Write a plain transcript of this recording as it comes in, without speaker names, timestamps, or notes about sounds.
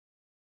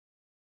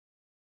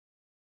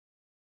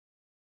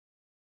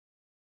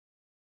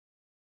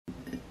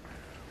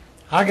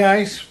Hi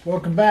guys,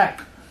 welcome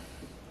back.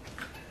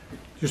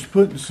 Just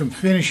putting some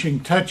finishing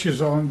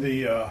touches on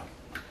the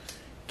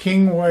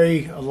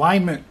Kingway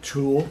alignment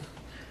tool.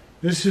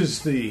 This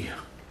is the,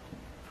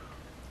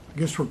 I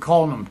guess we're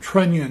calling them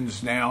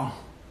trunnions now,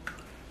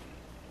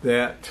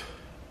 that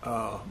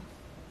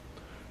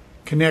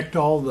connect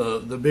all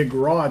the big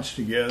rods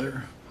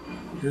together.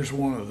 Here's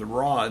one of the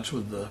rods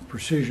with the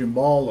precision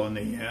ball on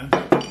the end.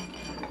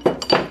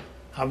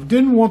 I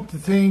didn't want the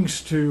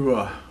things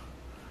to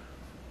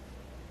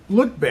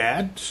look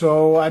bad,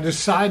 so I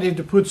decided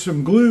to put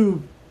some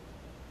glue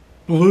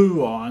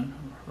on,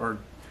 or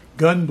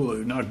gun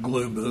blue, not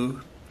glue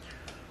blue.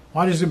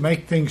 Why does it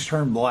make things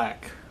turn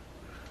black?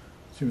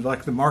 Seems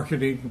like the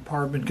marketing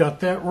department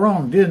got that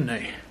wrong, didn't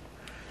they?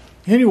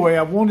 Anyway,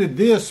 I wanted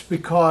this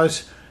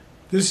because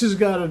this has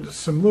got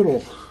some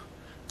little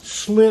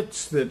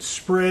slits that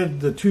spread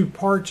the two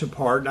parts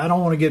apart, and I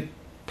don't want to get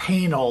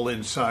paint all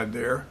inside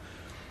there.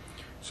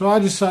 So I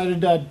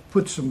decided I'd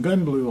put some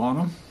gun blue on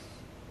them,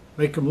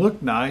 make them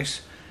look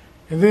nice,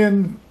 and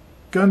then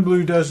gun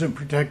blue doesn't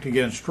protect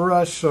against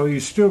rust, so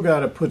you still got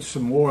to put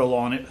some oil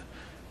on it.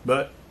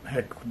 But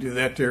heck, we do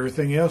that to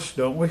everything else,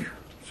 don't we?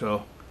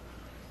 So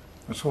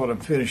that's what I'm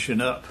finishing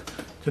up.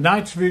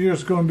 Tonight's video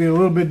is going to be a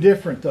little bit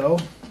different, though.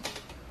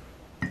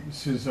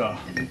 This is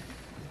I've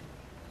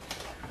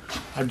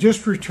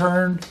just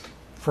returned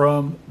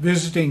from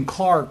visiting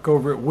Clark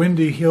over at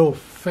Windy Hill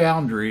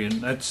Foundry,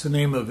 and that's the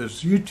name of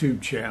his YouTube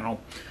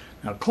channel.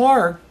 Now,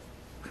 Clark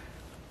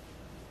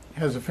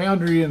has a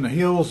foundry in the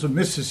hills of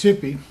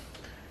Mississippi,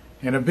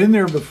 and I've been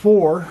there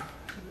before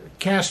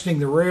casting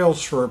the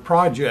rails for a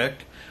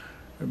project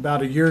about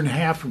 1.5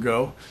 years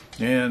ago,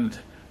 and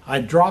I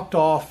dropped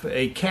off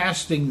a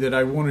casting that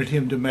I wanted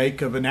him to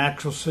make of an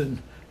Axelson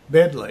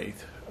bed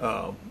lathe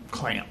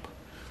clamp.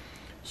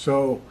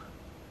 So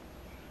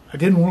I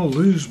didn't want to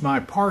lose my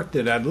part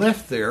that I'd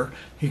left there.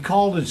 He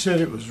called and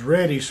said it was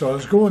ready, so I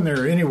was going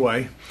there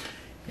anyway.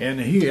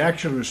 And he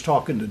actually was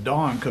talking to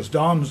Don, because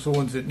Don's the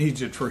one that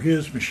needs it for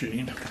his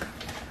machine.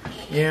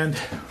 And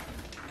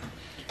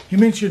he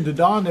mentioned to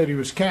Don that he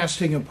was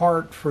casting a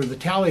part for the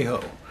Tally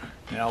Ho.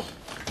 Now,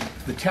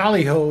 the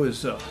Tally Ho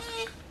is a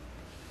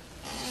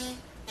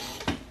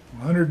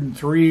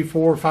 103,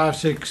 4, 5,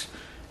 6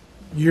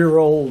 year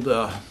old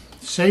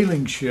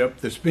sailing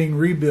ship that's being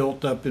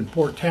rebuilt up in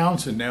Port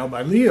Townsend now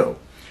by Leo.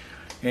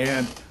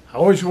 And I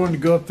always wanted to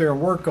go up there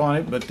and work on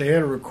it, but they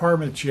had a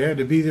requirement that you had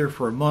to be there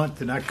for a month,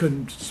 and I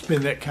couldn't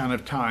spend that kind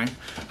of time.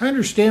 I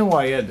understand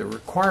why you had the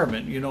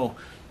requirement, you know,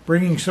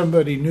 bringing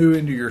somebody new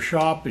into your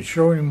shop and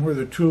showing him where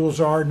the tools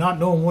are, not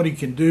knowing what he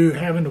can do,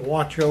 having to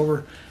watch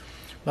over.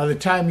 By the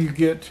time you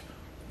get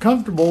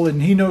comfortable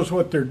and he knows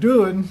what they're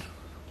doing,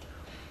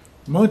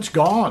 the month's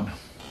gone.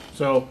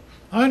 So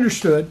I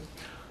understood.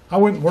 I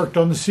went and worked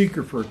on the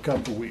Seeker for a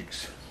couple of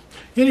weeks.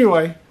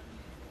 Anyway,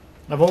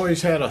 I've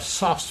always had a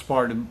soft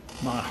spot in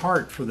my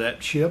heart for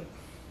that ship.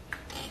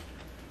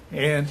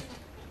 And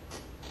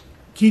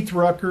Keith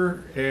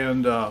Rucker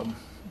and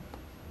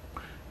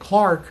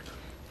Clark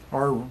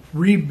are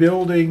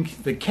rebuilding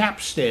the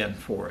capstan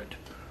for it.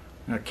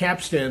 Now,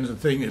 capstan is the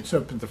thing that's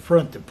up at the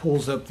front that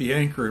pulls up the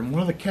anchor, and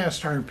one of the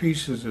cast iron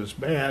pieces is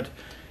bad,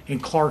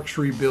 and Clark's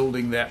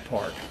rebuilding that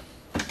part.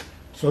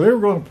 So they were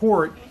going to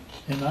pour it,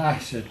 and I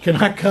said, "Can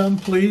I come,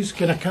 please?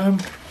 Can I come?"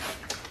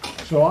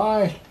 So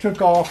I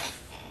took off,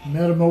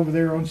 met him over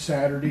there on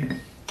Saturday,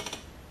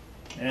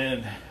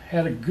 and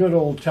had a good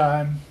old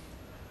time.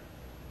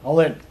 I'll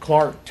let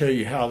Clark tell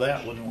you how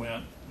that one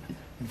went.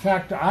 In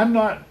fact, I'm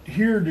not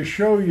here to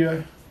show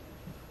you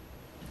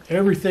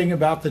everything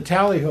about the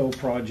Tally Ho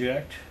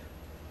project,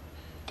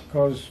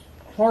 because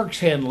Clark's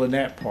handling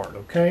that part,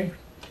 okay?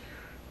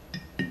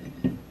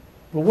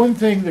 But one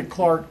thing that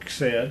Clark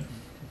said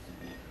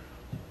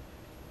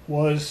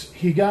was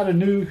he got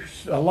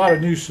a lot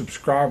of new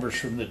subscribers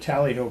from the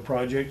Tally Ho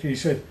project. He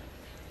said,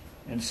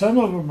 and some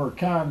of them are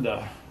kind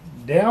of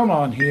down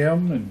on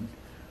him and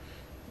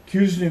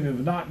accusing him of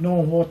not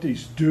knowing what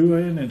he's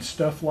doing and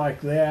stuff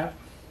like that.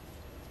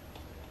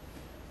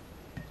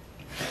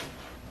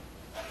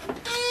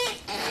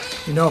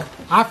 You know,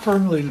 I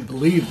firmly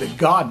believe that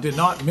God did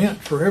not meant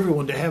for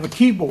everyone to have a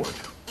keyboard.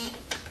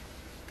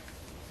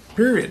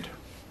 Period.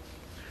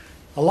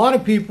 A lot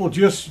of people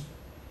just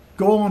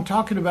go on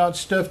talking about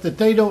stuff that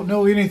they don't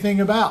know anything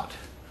about.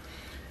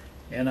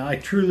 And I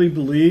truly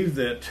believe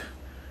that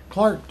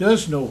Clark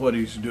does know what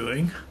he's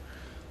doing.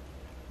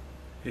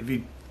 If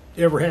he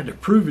ever had to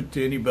prove it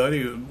to anybody,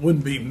 it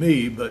wouldn't be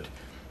me, but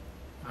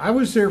I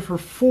was there for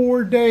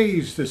 4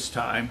 days this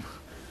time,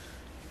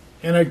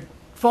 and I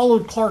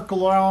followed Clark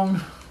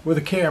along with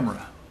a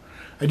camera.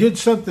 I did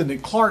something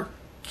that Clark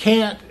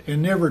can't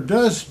and never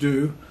does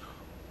do.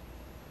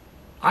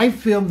 I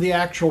filmed the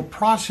actual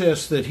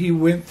process that he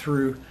went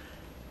through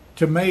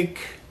to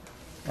make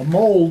a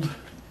mold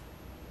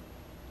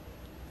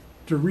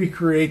to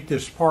recreate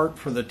this part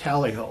for the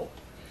Tally Ho.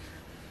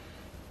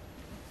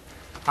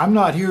 I'm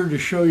not here to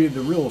show you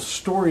the real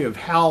story of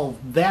how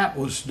that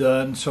was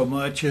done so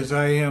much as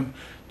I am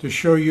to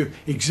show you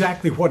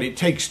exactly what it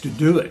takes to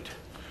do it.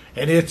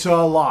 and it's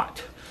a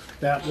lot.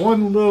 That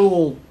one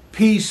little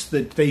piece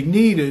that they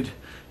needed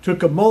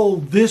took a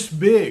mold this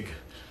big.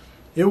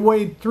 It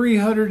weighed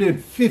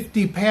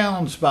 350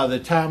 pounds by the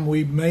time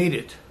we made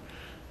it.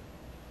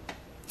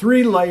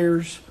 3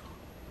 layers,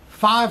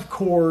 5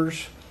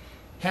 cores,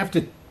 have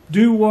to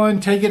do one,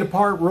 take it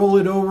apart, roll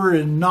it over,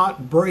 and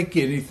not break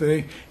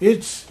anything.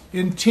 It's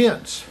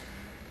intense.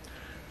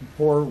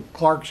 Poor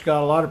Clark's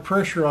got a lot of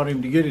pressure on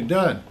him to get it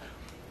done.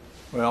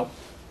 Well,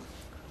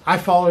 I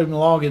followed him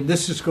along, and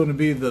this is going to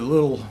be the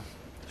little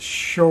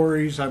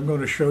stories I'm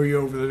going to show you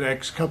over the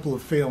next couple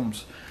of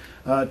films.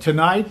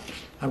 Tonight,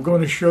 I'm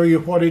going to show you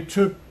what it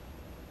took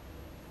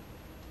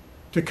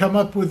to come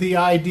up with the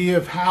idea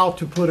of how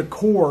to put a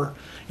core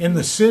in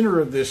the center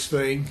of this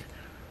thing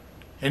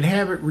and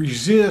have it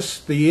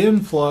resist the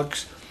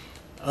influx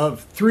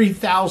of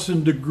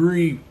 3,000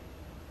 degree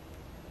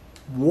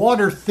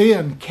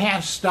water-thin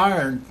cast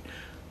iron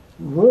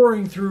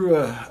roaring through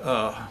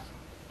a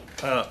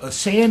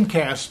sand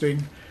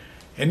casting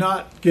and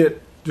not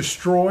get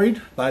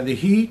destroyed by the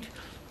heat,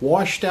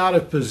 washed out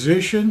of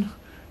position.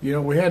 You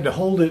know, we had to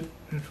hold it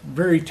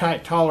very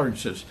tight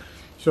tolerances.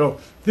 So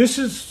this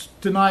is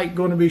tonight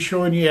going to be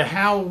showing you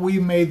how we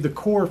made the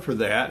core for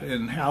that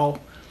and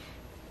how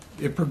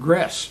it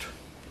progressed.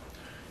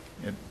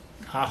 And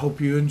I hope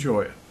you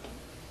enjoy it.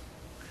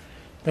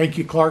 Thank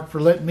you, Clark,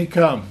 for letting me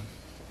come.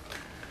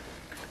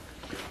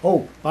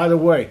 Oh, by the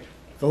way,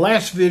 the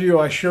last video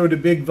I showed a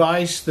big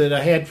vise that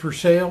I had for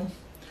sale.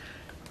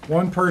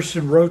 One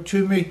person wrote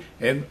to me,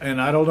 and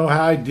I don't know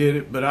how I did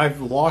it, but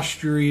I've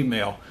lost your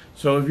email.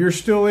 So if you're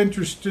still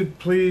interested,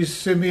 please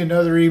send me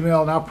another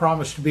email, and I'll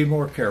promise to be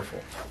more careful.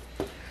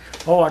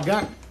 Oh, I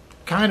got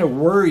kind of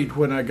worried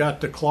when I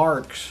got to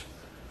Clark's.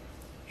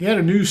 He had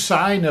a new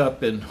sign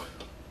up, and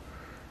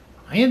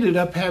I ended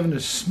up having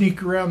to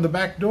sneak around the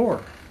back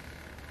door.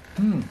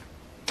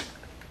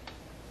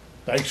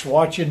 Thanks for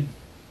watching.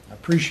 I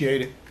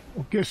appreciate it.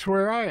 Well, guess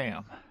where I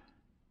am?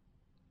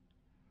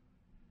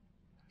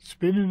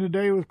 Spending the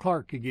day with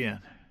Clark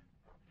again.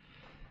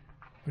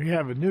 We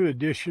have a new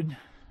addition.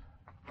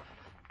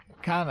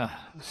 It kind of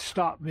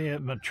stopped me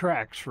at my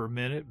tracks for a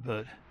minute,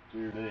 but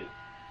Sure did.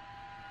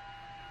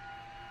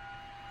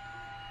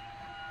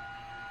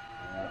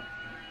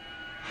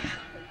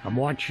 I'm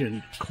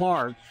watching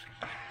Clark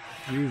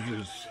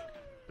uses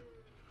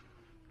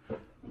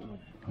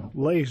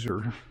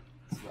laser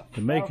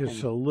to make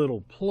us a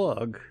little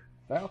plug.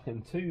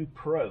 Falcon2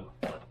 Pro.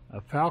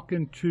 A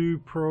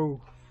Falcon2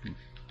 Pro.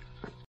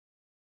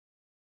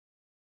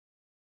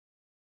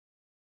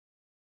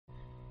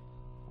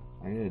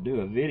 I'm going to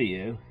do a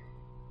video,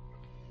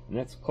 and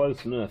that's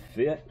close enough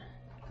fit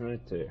right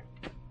there.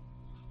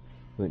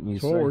 Wouldn't you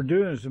So say? what we're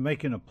doing is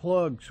making a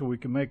plug so we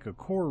can make a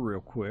core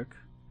real quick.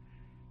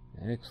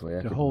 Actually,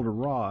 I to could hold a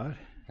rod.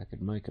 I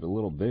could make it a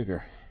little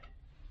bigger,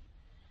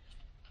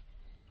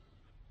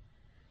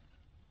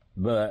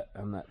 but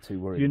I'm not too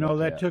worried. You know, about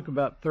that took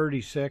about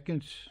 30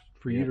 seconds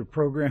for you to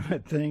program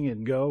that thing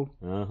and go.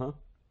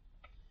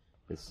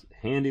 It's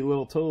a handy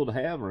little tool to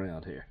have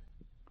around here.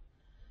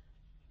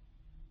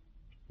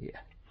 Yeah.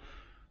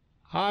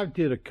 I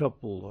did a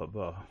couple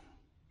of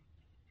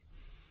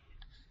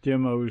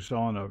demos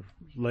on a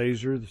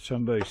laser that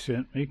somebody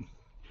sent me.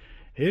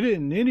 It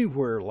isn't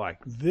anywhere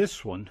like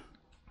this one.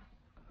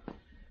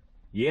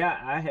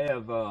 Yeah, I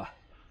have.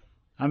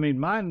 I mean,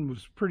 mine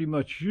was pretty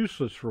much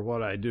useless for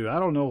what I do. I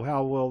don't know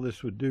how well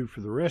this would do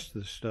for the rest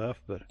of the stuff,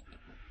 but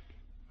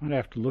I'd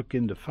have to look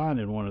into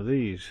finding one of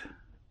these.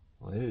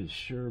 Well, it has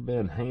sure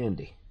been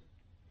handy.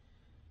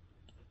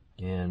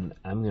 And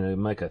I'm going to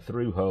make a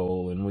through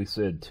hole, and we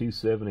said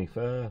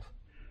 275.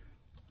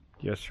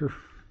 Yes, sir.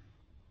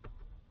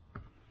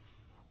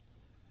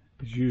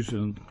 He's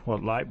using,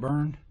 what, light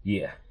burn?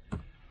 Yeah.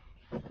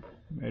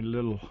 Made a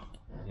little...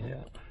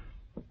 Yeah.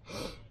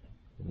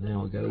 And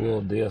now we got a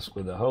little disc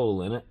with a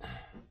hole in it.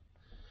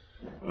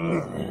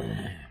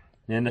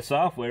 And the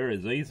software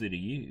is easy to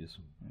use.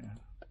 Yeah.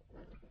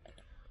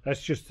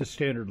 That's just the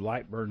standard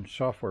light burn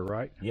software,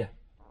 right? Yeah.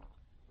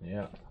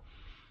 Yeah.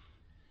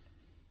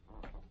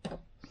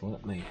 So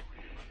let me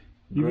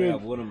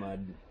grab one of my...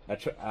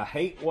 I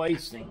hate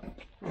wasting.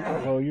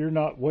 Well, you're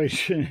not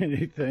wasting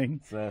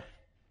anything. So...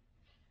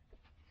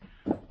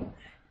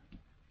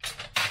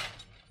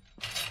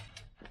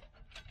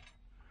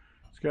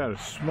 Got a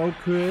smoke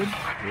hood.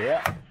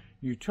 Yeah.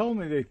 You told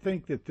me they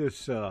think that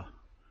this, you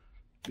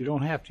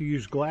don't have to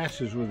use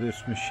glasses with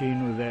this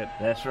machine with that.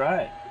 That's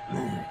right.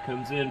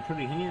 Comes in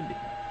pretty handy.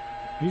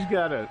 He's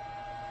got it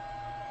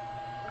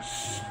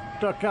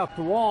stuck out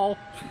the wall.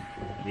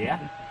 Yeah.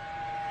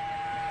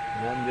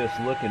 And I'm just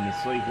looking to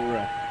see where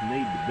I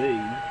need to be.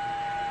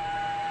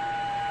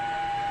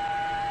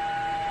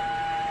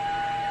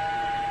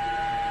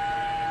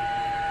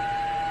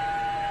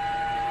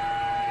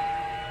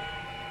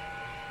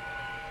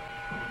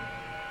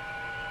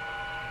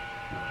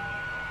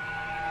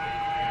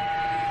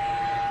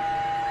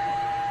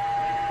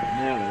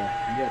 Now that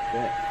I got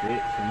that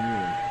fixed, I'm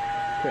going to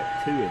cut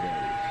 2 of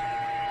those.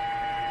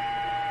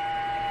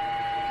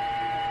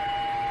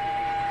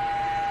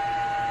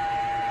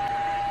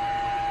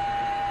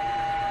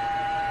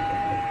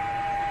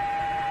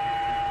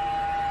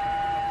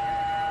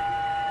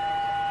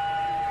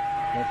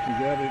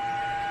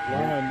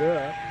 lined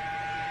up.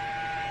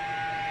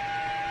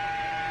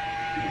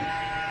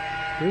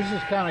 This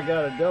has kind of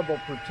got a double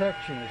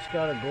protection. It's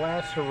got a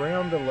glass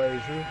around the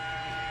laser,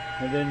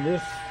 and then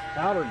this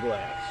outer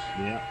glass.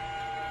 Yeah.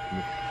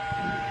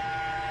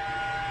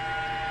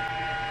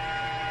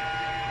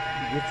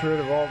 Gets rid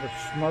of all the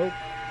smoke.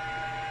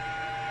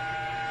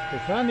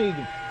 Because I need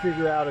to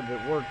figure out if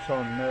it works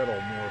on metal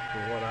more for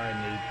what I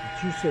need.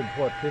 But you said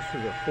what, this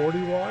is a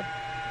 40 watt?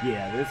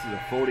 Yeah, this is a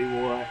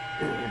 40 watt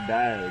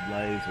diode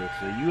laser,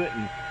 so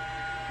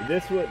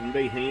this wouldn't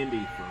be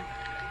handy for,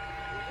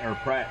 or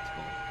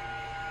practical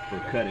for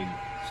cutting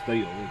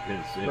steel,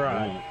 because it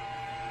won't.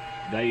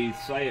 They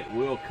say it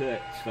will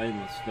cut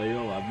stainless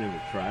steel. I've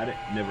never tried it,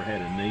 never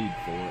had a need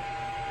for it.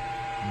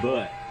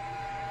 But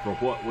for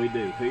what we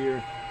do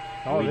here,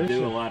 we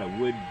do a lot of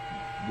wood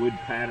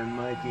pattern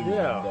making.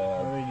 Yeah,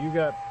 and, I mean, you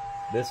got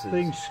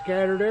things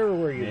scattered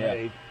everywhere you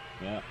made.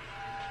 Yeah.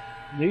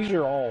 These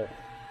are all.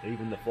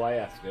 Even the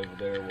flask over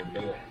there will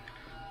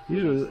do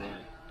it.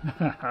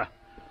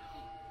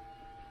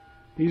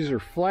 These are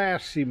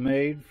flasks he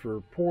made for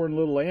pouring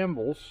little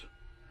anvils.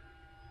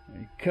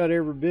 He cut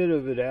every bit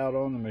of it out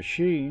on the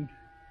machine.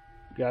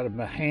 Got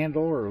a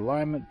handle or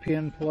alignment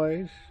pin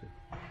place.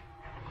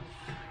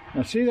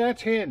 Now see,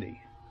 that's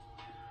handy.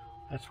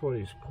 That's what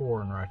he's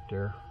pouring right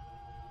there.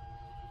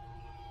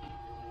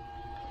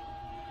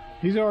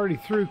 He's already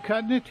through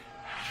cutting it?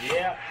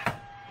 Yeah.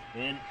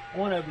 And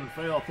one of them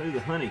fell through the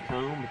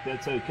honeycomb, but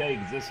that's okay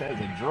because this has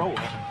a drawer.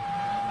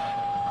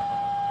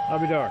 I'll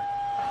be darned.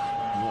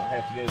 You won't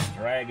have to go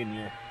dragging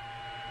your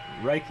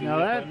raking. Now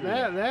I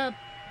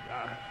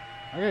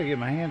gotta get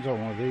my hands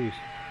on one of these.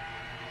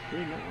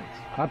 Pretty nice.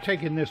 I'm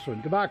taking this one.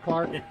 Goodbye,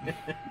 Clark.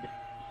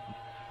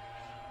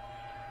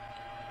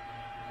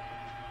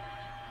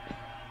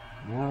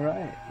 All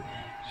right.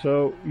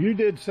 So you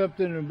did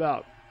something in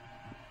about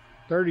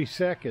 30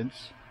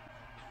 seconds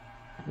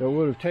that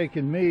would have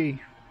taken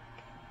me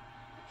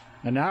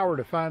an hour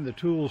to find the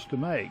tools to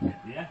make.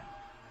 Yeah.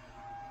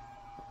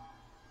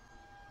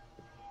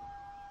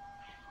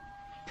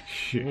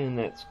 Shit. And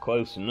that's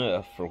close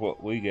enough for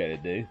what we got to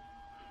do.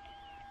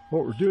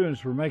 What we're doing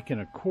is we're making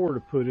a core to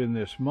put in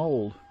this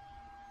mold.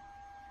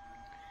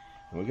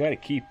 We got to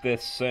keep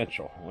this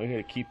central. We got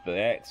to keep the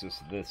axis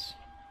of this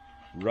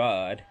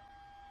rod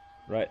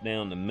right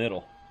down the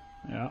middle.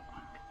 Yeah.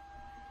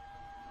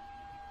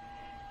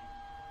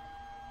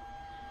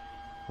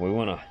 We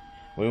want to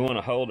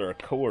hold our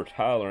core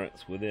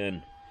tolerance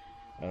within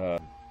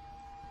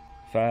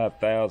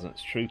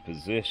 5/1000ths true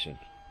position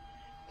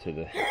to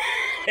the.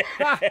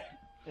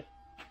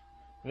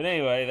 But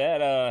anyway,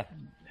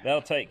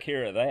 that'll take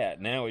care of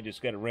that. Now we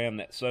just got to ram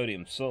that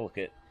sodium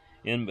silicate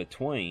in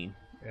between.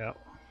 Yep.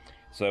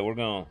 So we're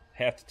gonna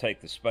have to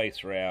take the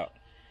spacer out.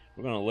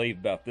 We're gonna leave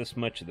about this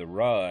much of the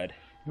rod.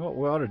 You know what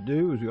we ought to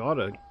do is we ought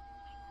to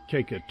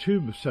take a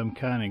tube of some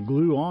kind and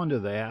glue onto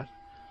that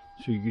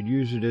so you could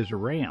use it as a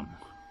ram.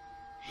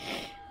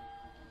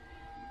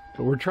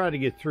 But we're trying to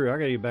get through. I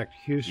got to get back to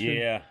Houston.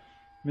 Yeah.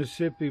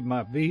 Mississippi,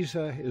 my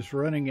visa is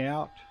running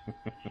out.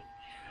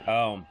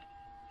 But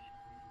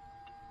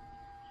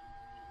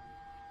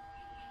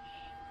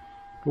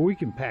we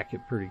can pack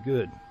it pretty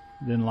good,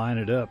 then line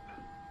it up.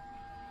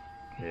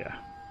 Yeah.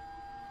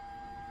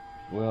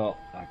 Well,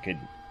 I could.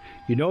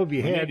 You know, if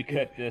you had to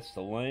cut this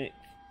to length,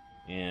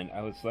 and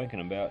I was thinking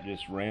about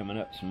just ramming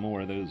up some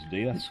more of those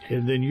discs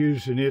and then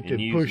using it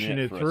and pushing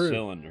it for through a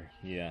cylinder.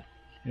 Yeah.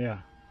 Yeah.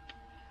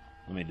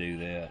 Let me do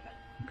that.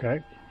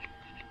 Okay.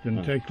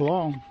 Didn't take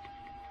long.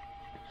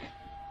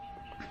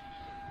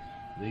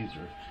 These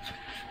are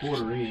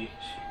 1/4 inch.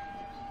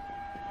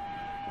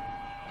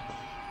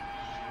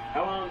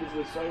 How long does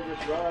this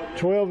service rod?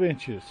 12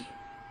 inches.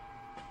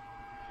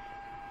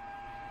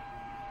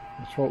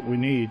 That's what we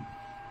need.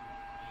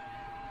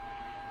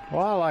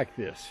 Well, I like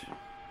this.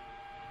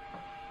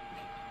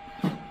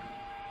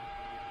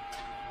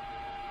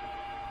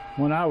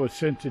 When I was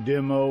sent to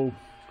demo,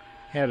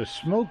 had a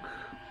smoke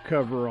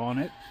cover on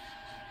it,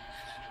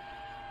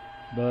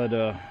 but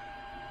it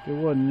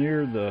wasn't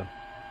near the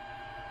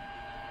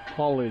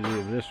quality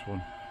of this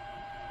one.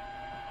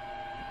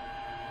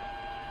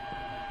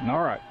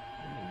 All right,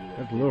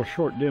 that's a little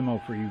short demo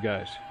for you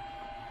guys.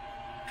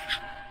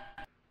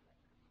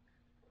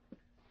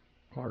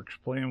 Clark's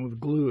playing with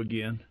glue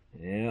again.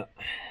 Yeah.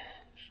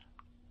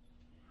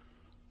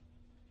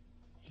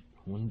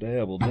 One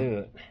dab will do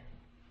it.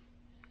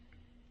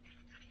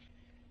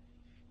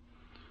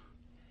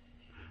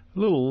 A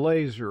little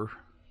laser.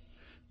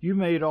 You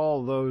made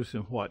all those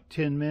in what,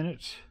 10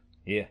 minutes?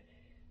 Yeah.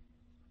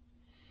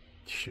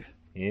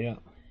 Yeah.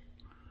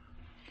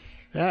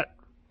 That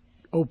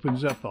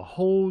opens up a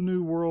whole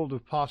new world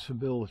of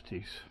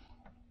possibilities.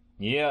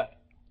 Yeah,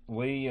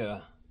 we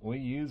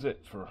use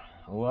it for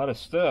a lot of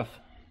stuff.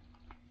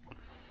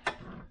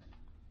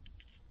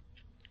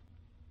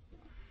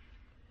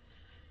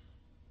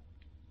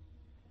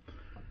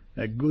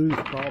 That glue's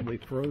probably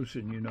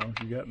frozen, you know.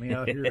 You got me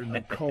out here in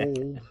the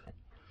cold,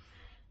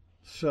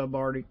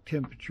 subarctic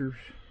temperatures.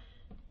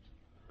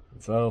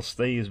 That's all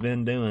Steve's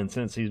been doing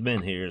since he's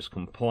been here, is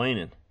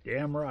complaining.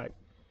 Damn right.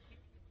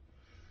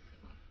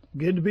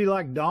 Good to be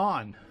like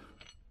Don.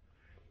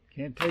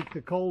 Can't take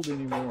the cold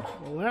anymore.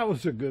 Well, that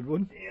was a good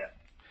one. Yeah.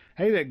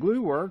 Hey, that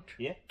glue worked.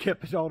 Yeah.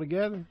 Kept it all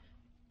together.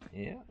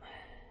 Yeah.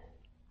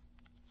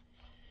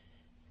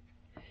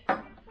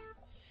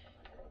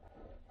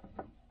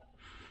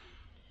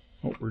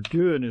 What we're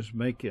doing is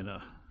making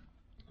a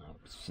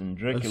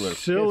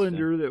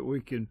cylinder that we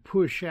can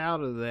push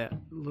out of that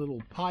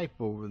little pipe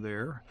over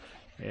there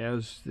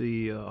as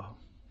the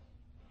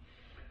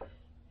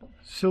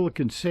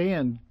silicon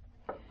sand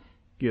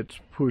gets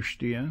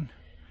pushed in.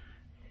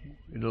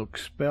 It'll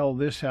expel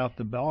this out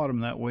the bottom.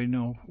 That way,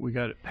 we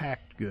got it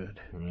packed good.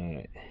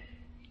 Right.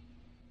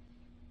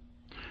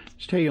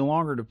 It's taking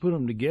longer to put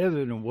them together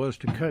than it was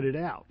to cut it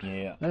out.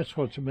 Yeah. That's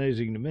what's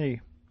amazing to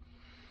me.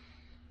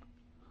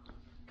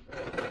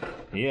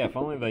 Yeah, if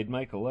only they'd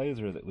make a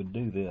laser that would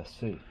do this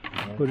too.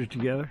 Right? Put it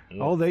together?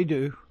 Yeah. Oh, they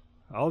do.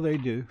 Oh, they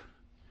do.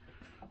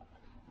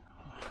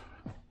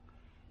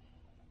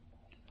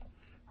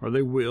 Or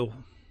they will.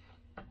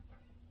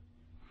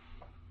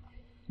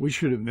 We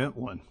should invent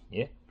one.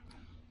 Yeah.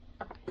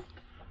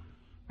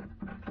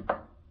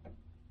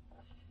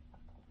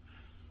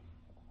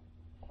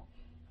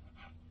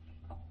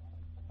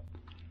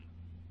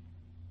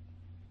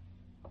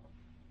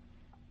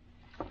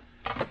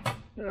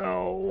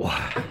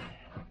 Oh.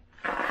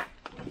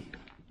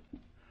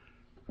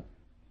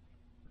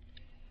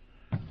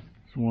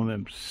 It's one of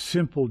them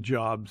simple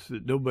jobs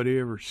that nobody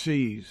ever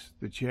sees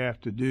that you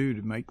have to do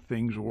to make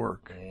things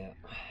work. Yeah.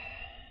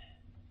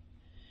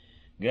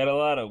 Got a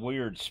lot of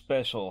weird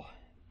special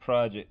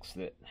projects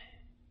that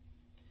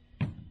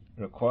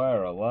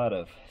require a lot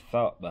of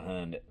thought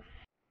behind it.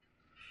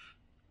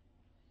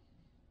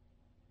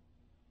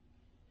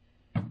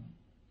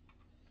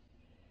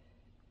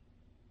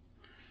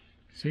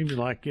 Seems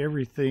like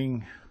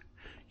everything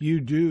you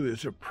do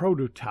is a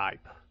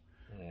prototype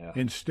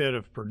instead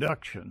of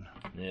production.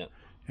 Yeah.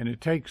 And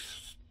it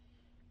takes,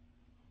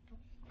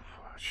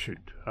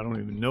 I don't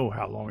even know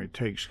how long it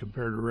takes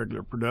compared to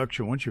regular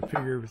production. Once you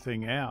figure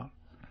everything out,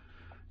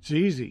 it's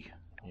easy.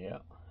 Yeah.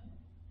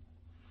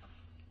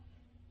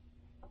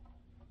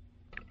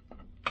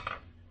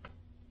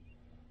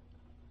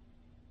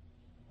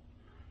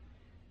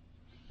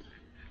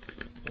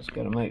 Just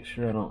got to make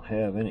sure I don't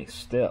have any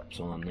steps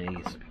on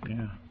these.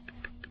 Yeah.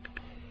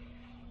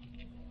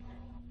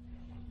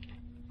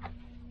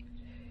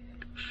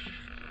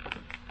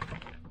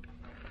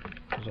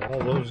 All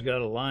those got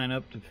to line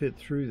up to fit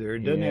through there.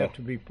 It doesn't have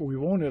to be, we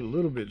want it a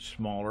little bit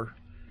smaller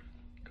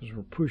because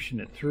we're pushing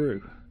it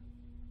through.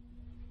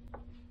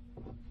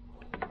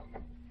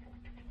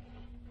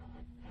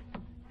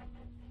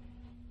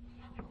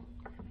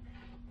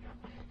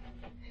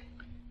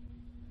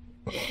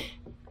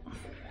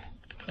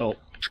 Oh,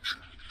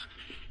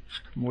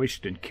 I'm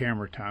wasting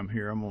camera time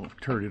here. I'm going to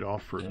turn it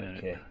off for a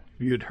minute. If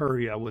you'd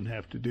hurry, I wouldn't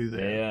have to do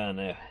that. Yeah, I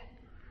know.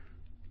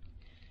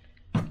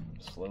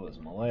 Slow as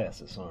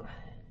molasses, huh?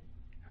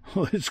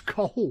 Well, it's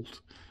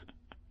cold.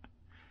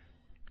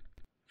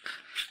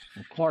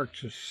 Well,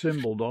 Clark's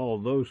assembled all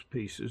of those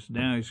pieces.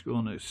 Now he's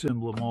going to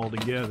assemble them all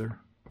together.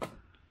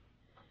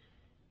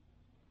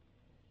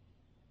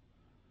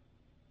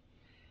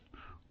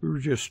 We were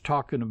just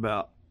talking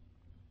about,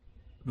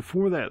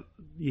 before that,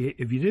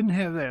 if you didn't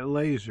have that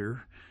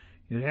laser,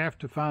 you'd have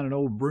to find an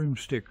old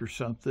broomstick or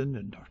something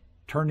and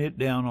turn it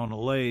down on a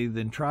lathe,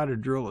 then try to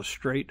drill a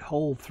straight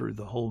hole through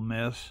the whole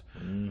mess.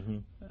 Mm-hmm.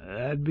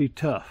 That'd be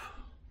tough.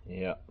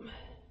 Yeah.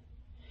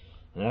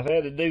 And I've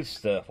had to do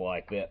stuff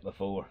like that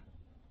before.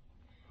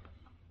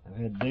 I've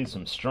had to do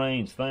some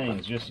strange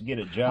things just to get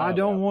a job. I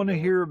don't want to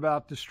hear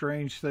about the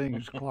strange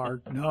things,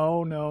 Clark.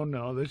 No, no,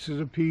 no. This is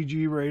a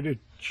PG-rated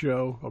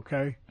show,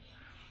 okay?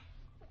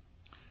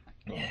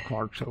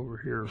 Clark's over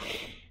here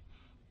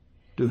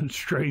doing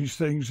strange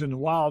things in the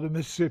wild of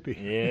Mississippi.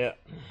 Yeah.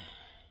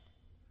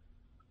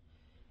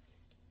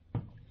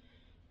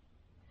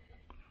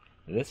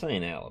 This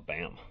ain't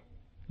Alabama.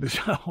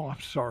 Oh,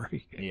 I'm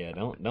sorry. Yeah,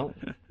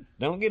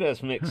 don't get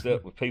us mixed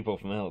up with people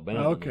from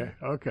Alabama. Okay,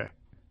 okay.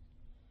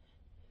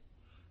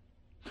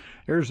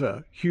 There's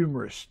a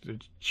humorist.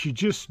 She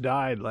just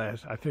died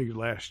last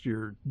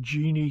year,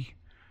 Jeannie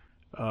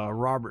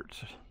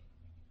Roberts.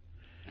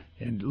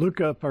 And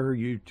look up her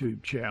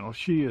YouTube channel.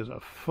 She is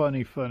a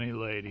funny, funny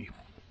lady.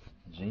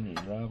 Jeannie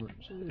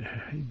Roberts.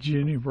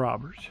 Jeannie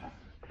Roberts.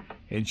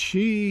 And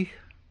she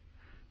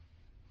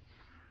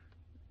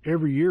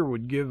every year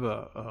would give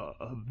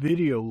a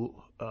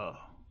video or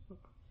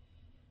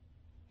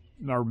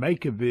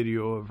make a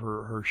video of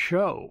her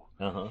show.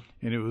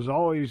 And it was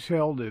always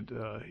held at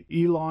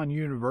Elon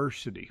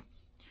University.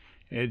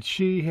 And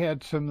she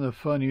had some of the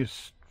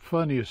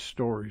funniest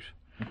stories.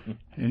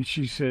 And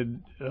she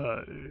said,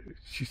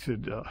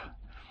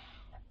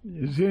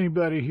 is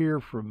anybody here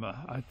from,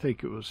 I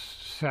think it was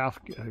South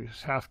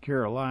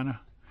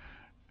Carolina?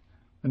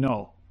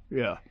 No,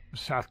 yeah,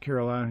 South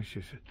Carolina.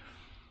 She said,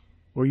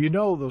 well, you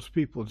know, those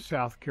people in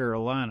South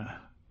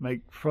Carolina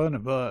make fun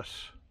of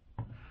us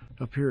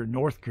up here in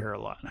North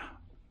Carolina.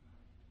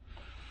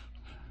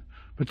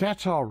 But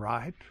that's all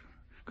right.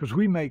 because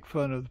we make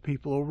fun of the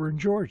people over in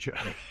Georgia.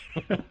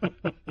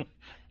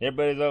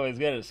 Everybody's always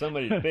got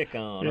somebody to pick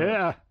on.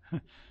 Yeah.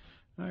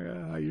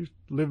 I used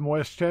to live in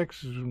West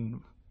Texas,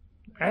 and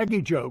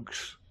Aggie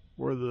jokes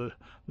were the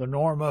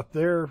norm up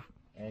there.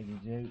 Aggie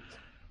jokes.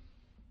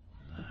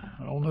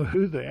 I don't know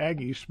who the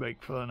Aggies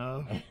make fun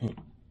of.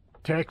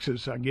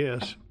 Texas, I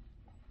guess.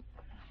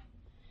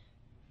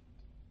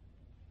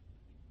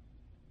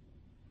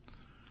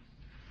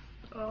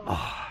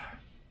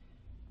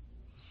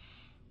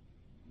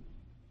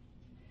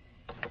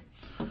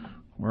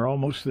 We're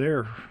almost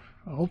there.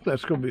 I hope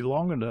that's going to be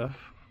long enough.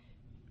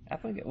 I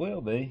think it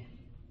will be.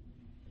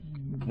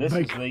 This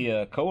is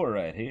the core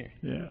right here.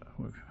 Yeah.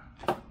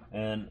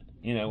 And,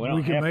 you know,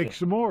 we can make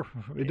some more.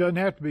 It doesn't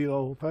have to be the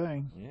whole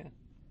thing. Yeah.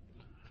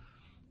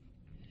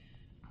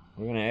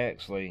 We're going to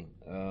actually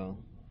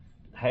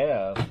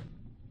have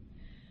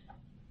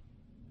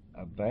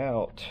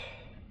about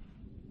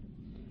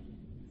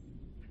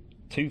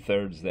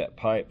 2/3 of that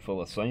pipe full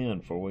of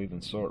sand before we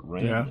even start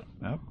running it.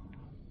 Yeah.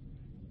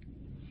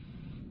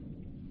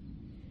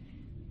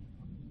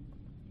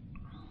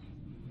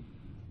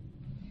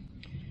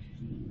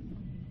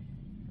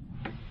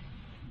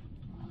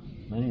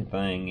 Main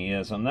thing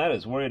is, I'm not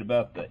as worried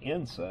about the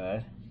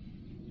inside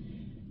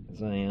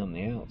as I am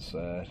the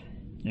outside.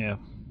 Yeah,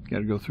 got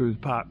to go through the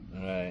pipe.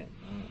 Right,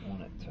 I don't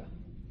want it to.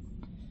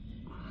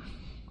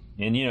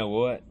 And you know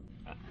what?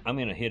 I'm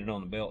going to hit it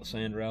on the belt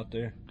sander out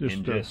there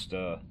just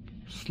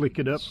slick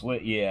it up.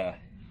 Yeah.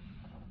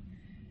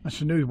 That's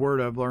a new word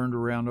I've learned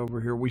around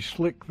over here. We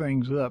slick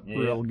things up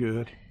real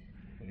good.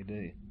 We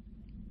do.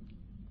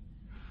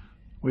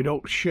 We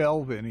don't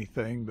shelve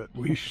anything, but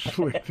we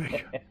slick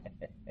things.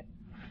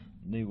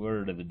 New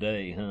word of the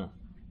day,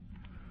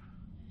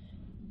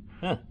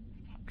 huh?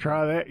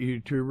 Try that,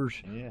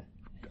 YouTubers. Yeah.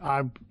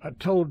 I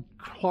told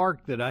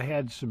Clark that I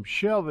had some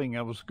shelving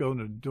I was going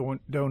to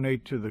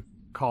donate to the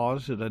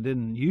cause that I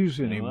didn't use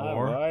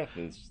anymore. My wife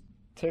is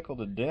tickled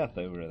to death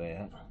over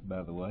that,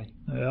 by the way.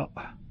 Yeah.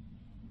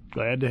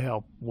 Glad to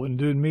help. Wasn't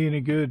doing me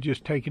any good,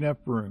 just taking up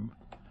room.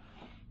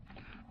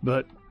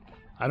 But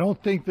I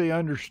don't think they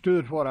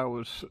understood what I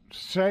was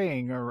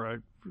saying,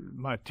 or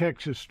my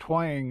Texas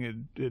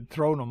twang had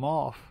thrown them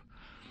off.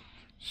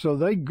 So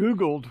they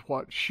Googled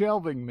what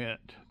shelving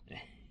meant.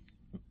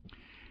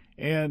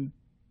 And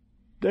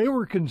they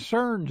were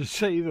concerned, to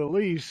say the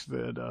least,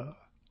 that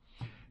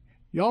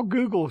y'all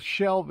Google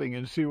shelving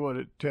and see what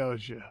it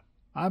tells you.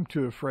 I'm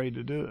too afraid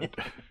to do it.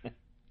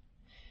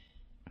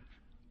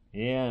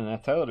 Yeah, and I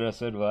told her, I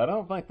said, well, I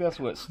don't think that's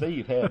what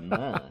Steve had in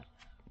mind.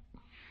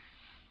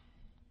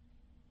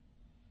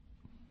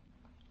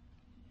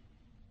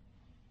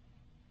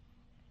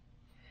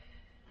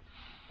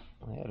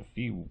 I had a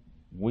few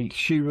weak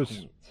points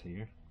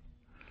here.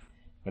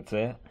 What's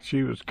that?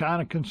 She was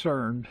kind of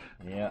concerned.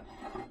 Yeah.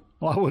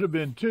 Well, I would have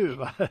been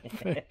too.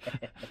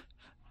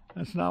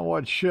 That's not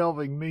what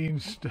shelving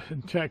means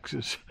in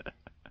Texas.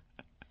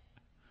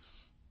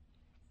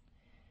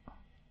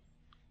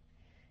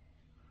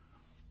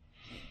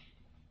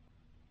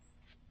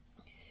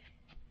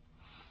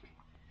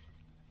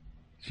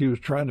 She was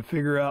trying to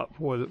figure out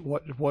what it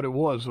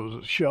was. Was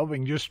it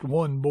shelving just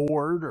one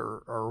board,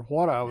 or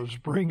what I was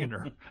bringing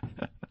her?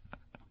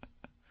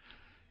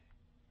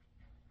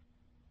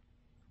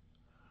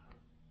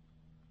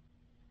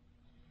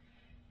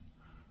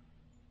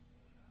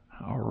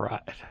 All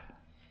right.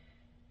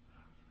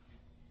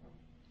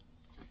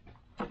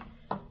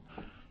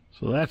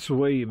 So that's the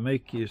way you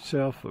make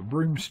yourself a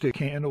broomstick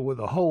handle with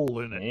a hole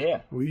in it.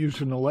 Yeah. We're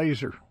using a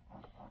laser.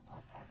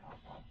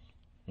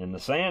 And the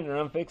sander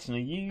I'm fixing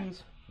to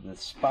use, the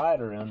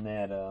spider on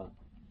that,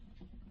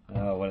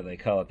 what do they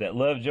call it? That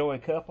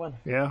Lovejoy coupling?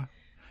 Yeah.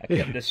 I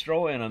kept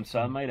destroying them,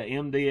 so I made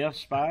an MDF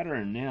spider,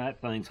 and now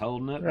that thing's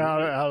holding up.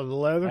 Out of the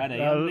leather? Out of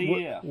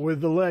MDF. With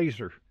the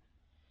laser.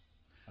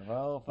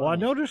 Well, I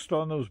noticed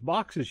on those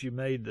boxes you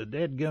made, the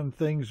deadgum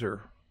things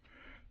are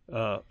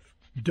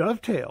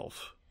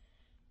dovetails.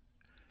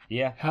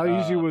 Yeah. How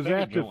easy was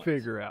that joints. to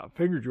figure out?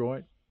 Finger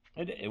joint.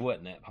 It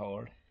wasn't that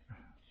hard.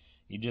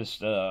 You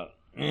just, I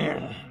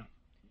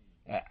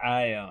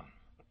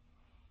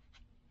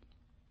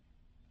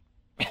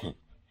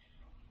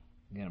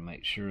gotta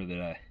make sure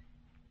that I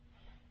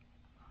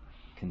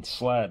can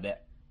slide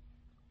that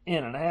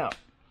in and out,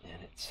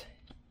 and it's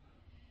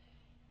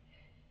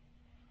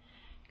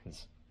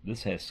because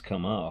this has to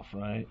come off,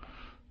 right?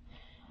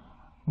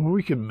 Well,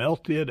 we can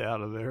melt it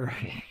out of there.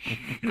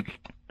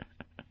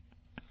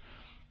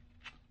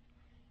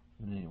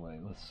 Anyway,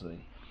 let's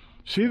see.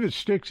 See if it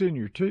sticks in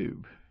your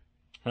tube.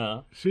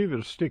 Huh? See if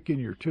it'll stick in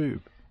your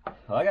tube.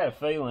 Well, I got a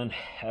feeling,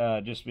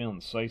 just to be on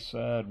the safe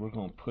side, we're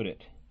going to put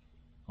it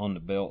on the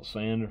belt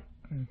sander.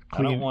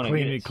 Clean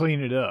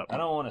it up. I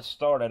don't want to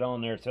start it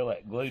on there till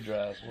that glue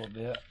dries a little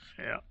bit.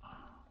 Yeah.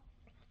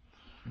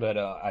 But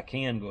I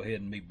can go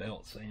ahead and be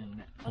belt sanding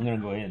it. I'm going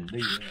to go ahead and do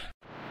that.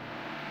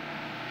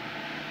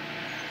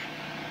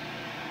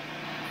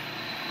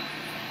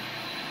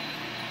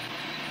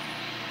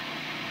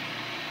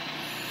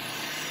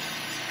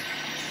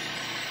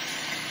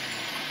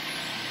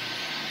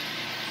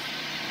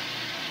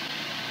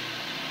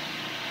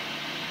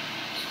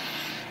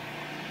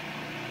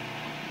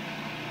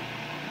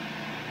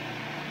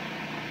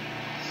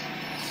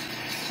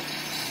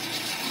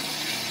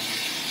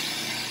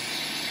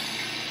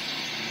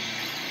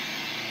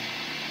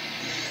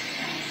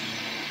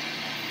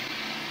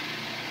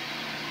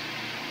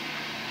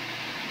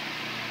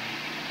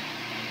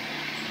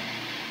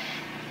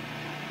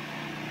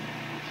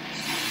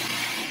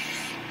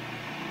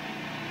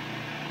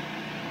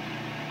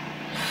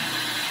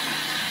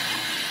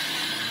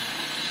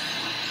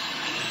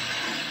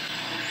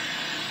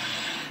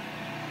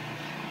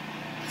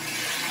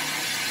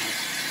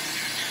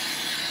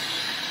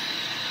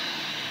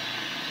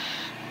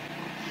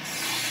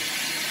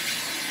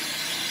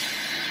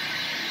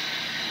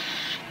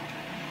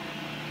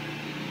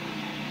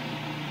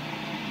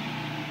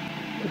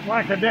 It's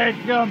like a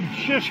dadgum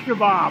shish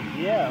kebab.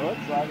 Yeah, it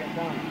looks like it,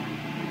 don't it?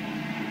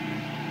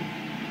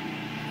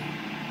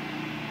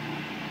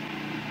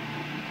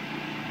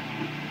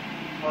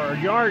 Or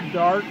a yard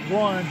dart,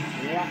 one.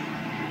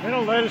 Yeah. They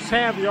don't let us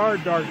have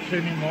yard darts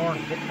anymore.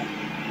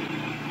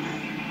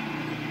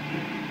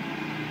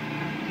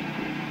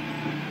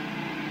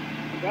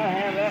 Gotta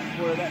have that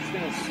where that's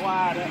gonna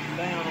slide up and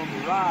down on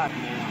the rod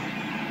now.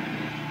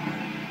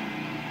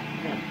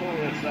 I'm gonna pull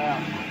this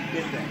out and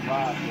get that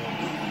rod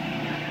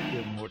going.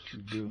 Give them what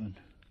you're doing.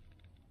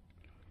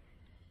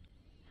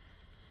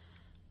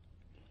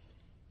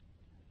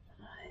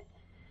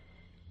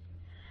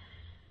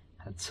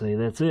 I'd say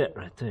that's it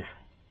right there.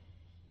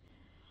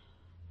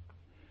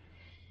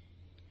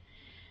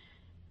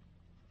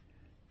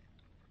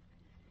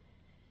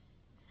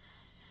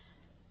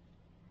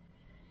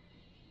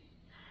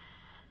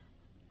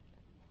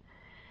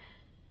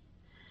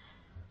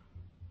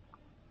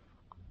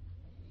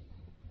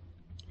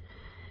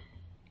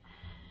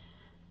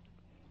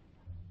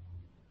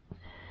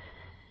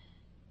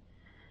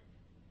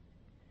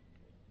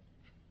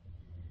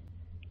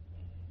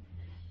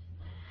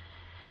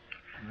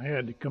 I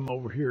had to come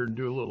over here and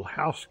do a little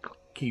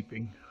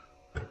housekeeping.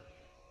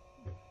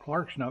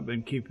 Clark's not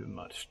been keeping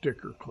my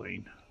sticker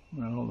clean.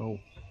 I don't know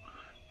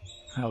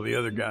how the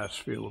other guys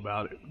feel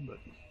about it, but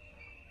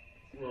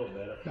A little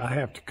bit. I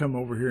have to come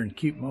over here and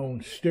keep my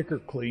own sticker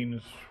clean.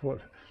 It's what,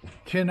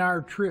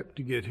 10-hour trip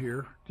to get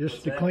here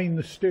just to clean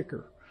the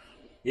sticker.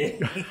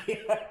 Yeah.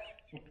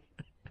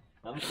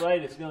 I'm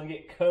afraid it's gonna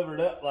get covered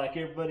up like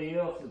everybody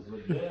else's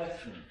with dust.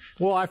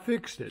 Well, I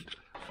fixed it.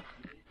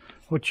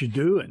 What you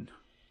doing?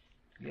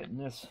 Getting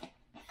this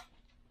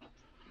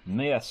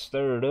mess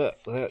stirred up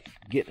without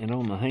getting it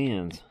on the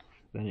hands.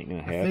 That ain't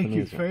gonna happen. I think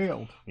you is it?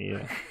 failed.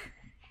 Yeah.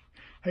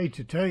 Hate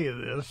to tell you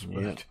this,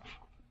 but Yeah.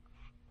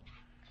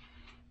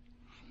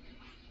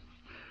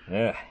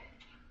 Yeah.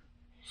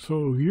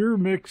 so you're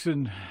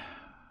mixing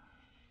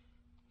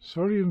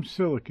sodium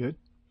silicate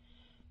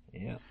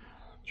Yeah.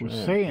 with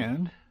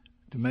sand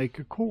to make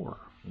a core.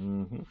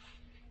 Mm-hmm.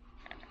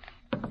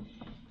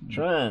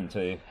 Trying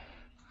to.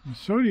 The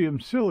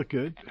sodium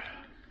silicate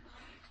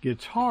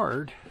gets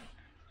hard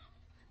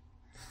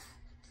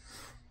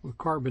with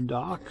carbon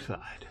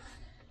dioxide.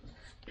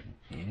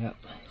 Yep.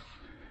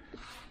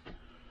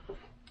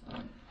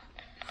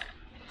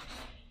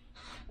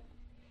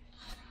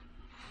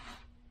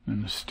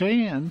 And the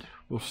stand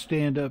will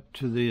stand up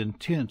to the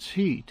intense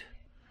heat.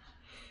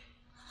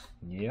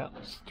 Yep.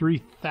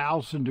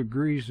 3,000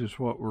 degrees is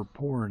what we're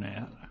pouring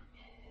at.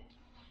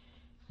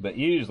 But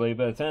usually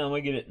by the time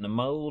we get it in the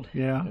mold,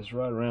 Yeah. it's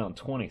right around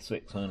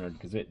 2,600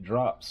 because it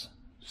drops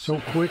So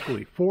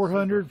quickly.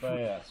 400. super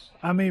fast.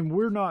 I mean,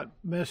 we're not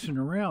messing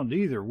around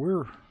either.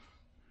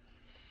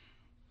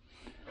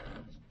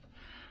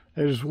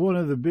 That is one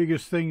of the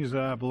biggest things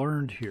that I've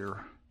learned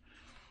here.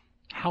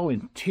 How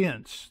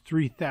intense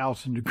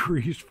 3,000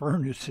 degrees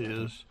furnace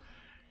is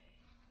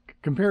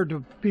compared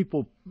to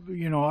people,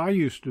 you know, I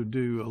used to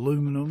do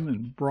aluminum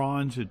and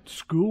bronze at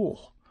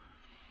school.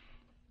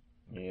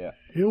 Yeah.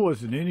 It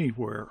wasn't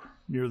anywhere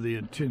near the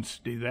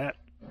intensity that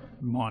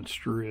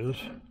monster is.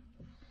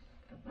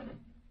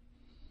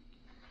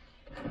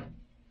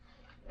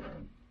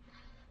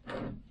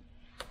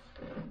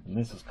 And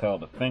this is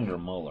called a finger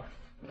muller.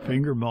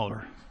 Finger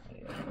muller.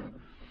 Yeah.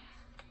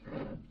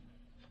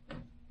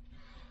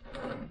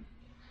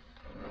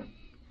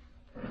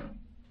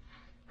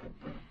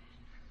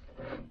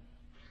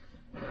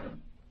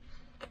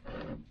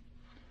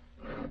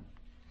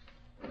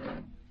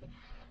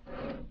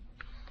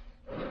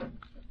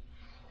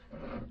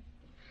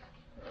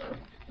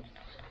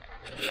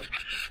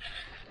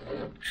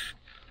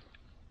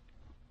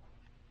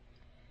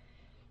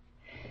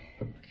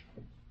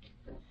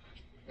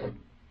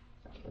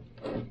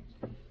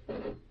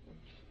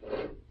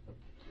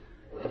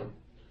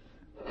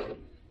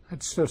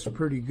 That stuff's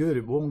pretty good.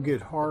 It won't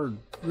get hard,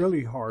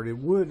 really hard. It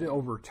would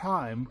over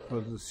time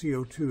because of the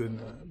CO2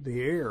 in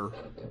the air,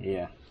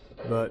 Yeah.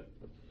 but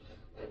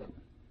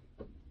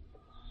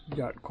you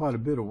got quite a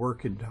bit of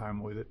working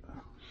time with it.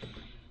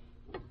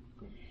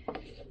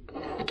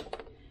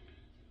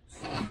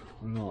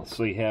 We're going to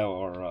see how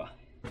our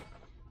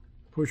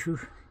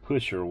Pusher.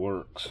 pusher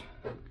works.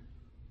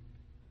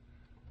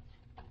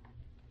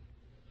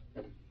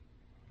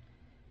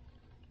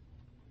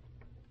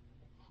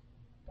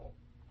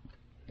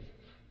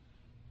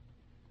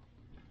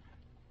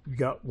 You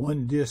got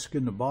one disc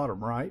in the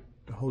bottom, right?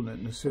 Holding it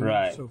in the center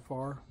Right. so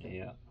far.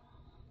 Yeah.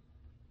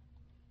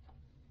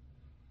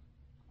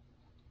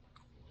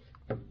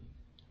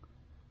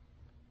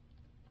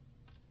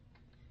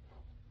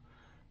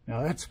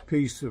 Now that's a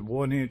piece of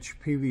 1-inch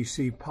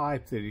PVC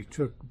pipe that he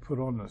took and put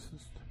on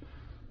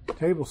the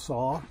table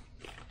saw.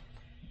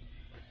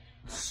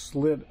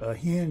 Slit a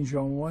hinge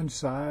on one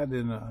side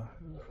and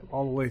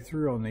all the way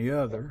through on the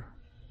other.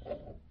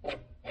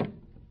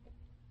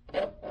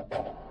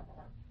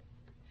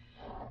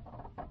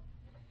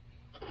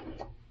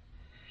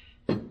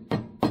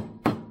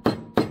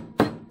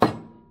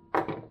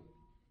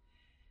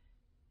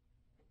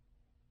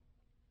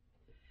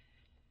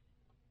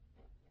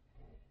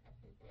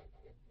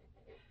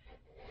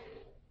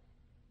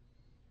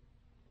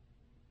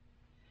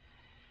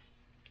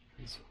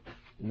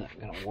 one's not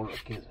gonna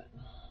work, is it?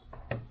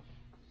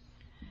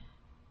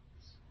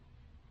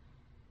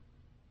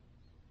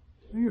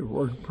 I think it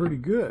worked pretty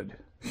good.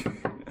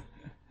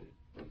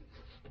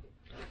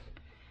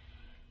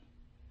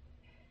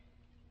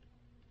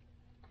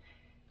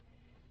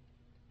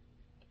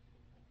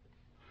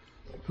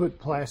 Put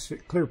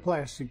clear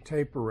plastic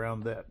tape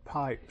around that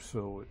pipe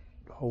so it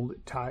hold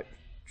it tight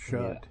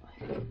shut.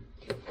 Yeah.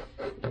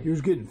 He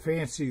was getting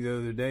fancy the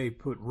other day,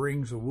 put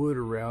rings of wood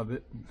around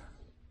it.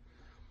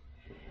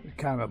 It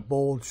kind of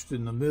bulged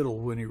in the middle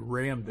when he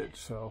rammed it,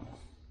 so.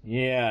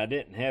 Yeah, I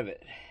didn't have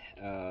it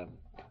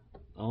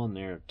on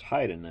there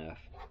tight enough.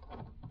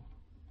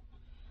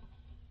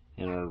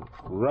 And our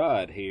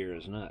rod here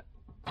is not.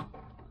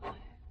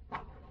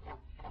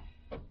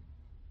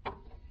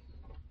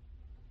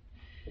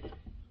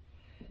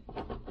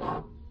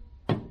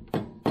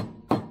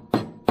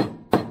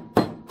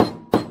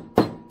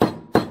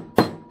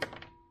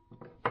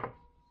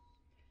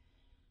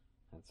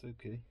 That's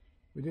okay.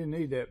 We didn't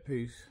need that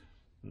piece.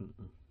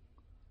 Mm-mm.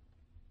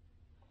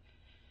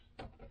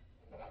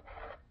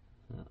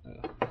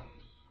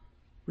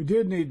 We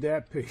did need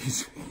that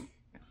piece.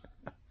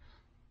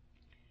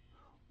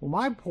 Well,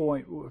 my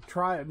point with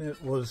trying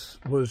it was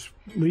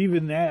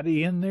leaving that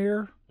in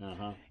there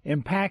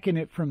and packing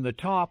it from the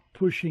top,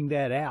 pushing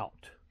that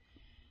out.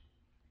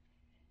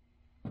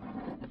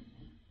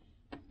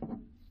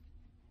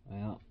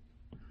 Well,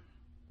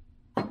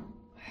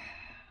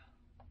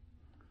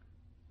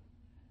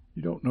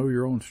 you don't know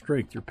your own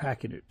strength. You're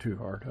packing it too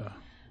hard, huh?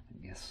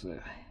 I guess so.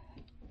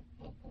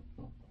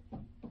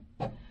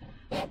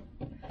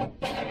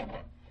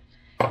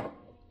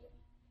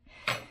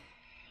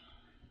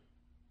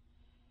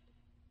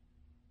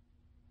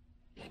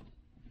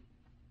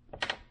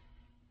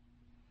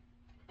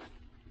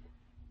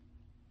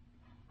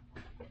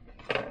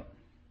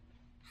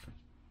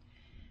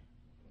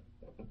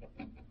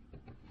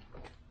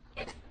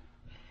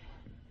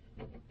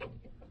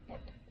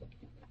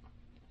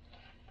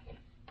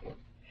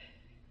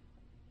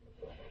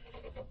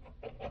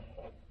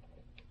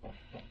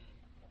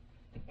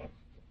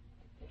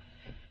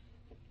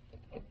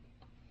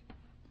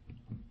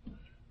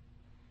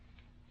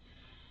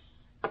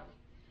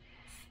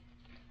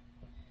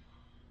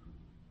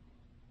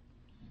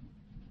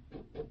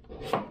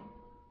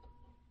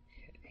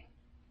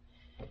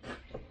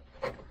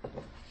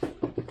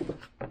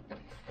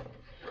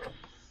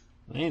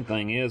 The main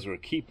thing is we're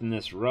keeping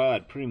this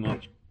rod pretty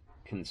much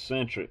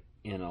concentric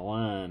in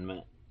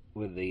alignment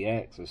with the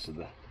axis of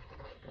the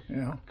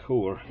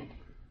core.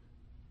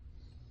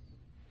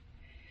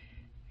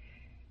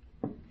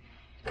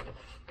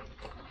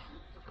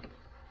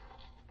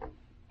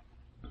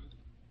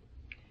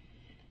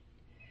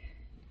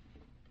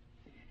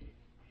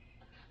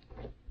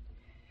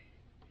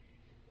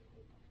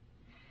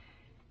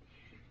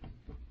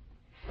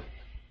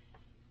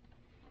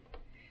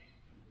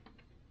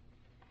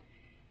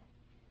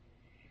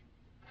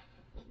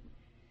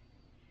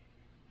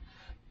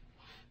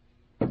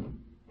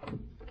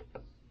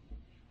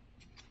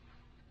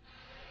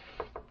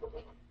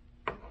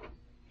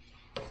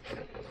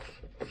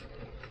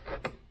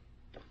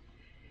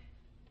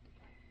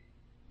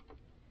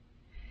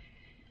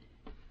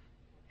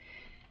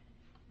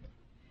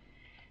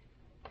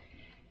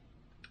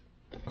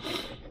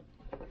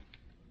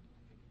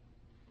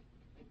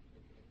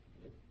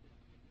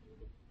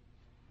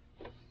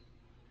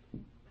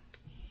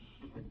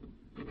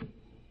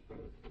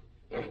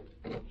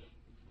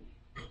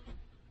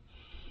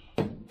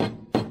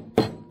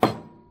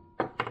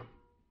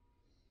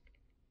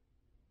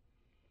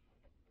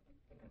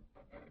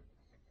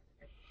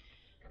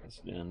 That's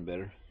done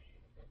better.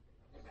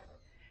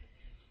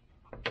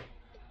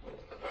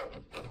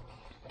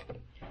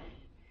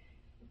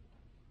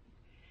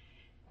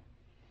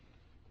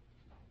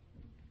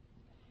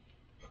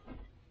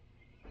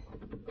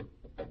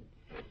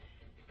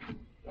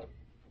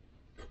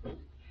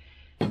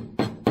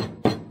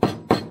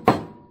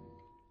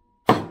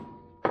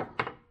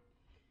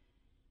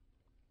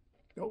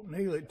 Don't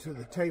nail it to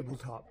the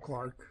tabletop,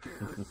 Clark.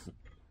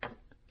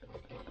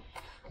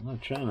 I'll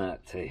try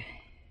not to.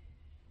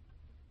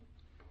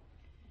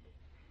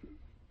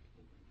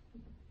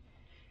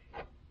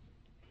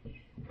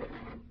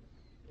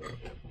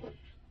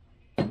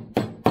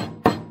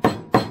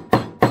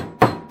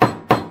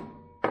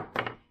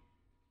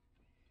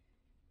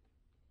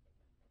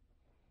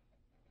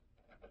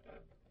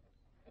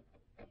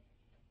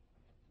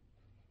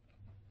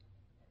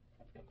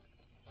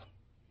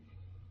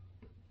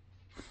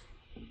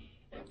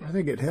 I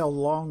think it held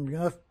long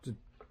enough to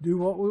do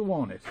what we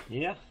wanted.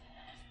 Yeah.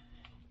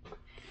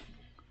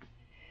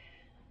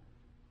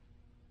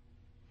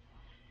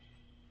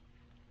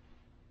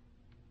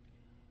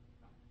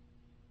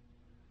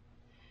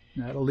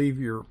 That'll leave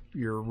your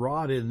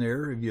rod in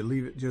there if you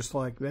leave it just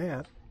like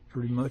that,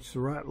 pretty much the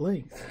right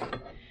length.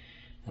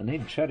 I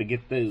need to try to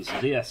get those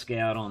discs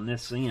out on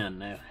this end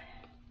now.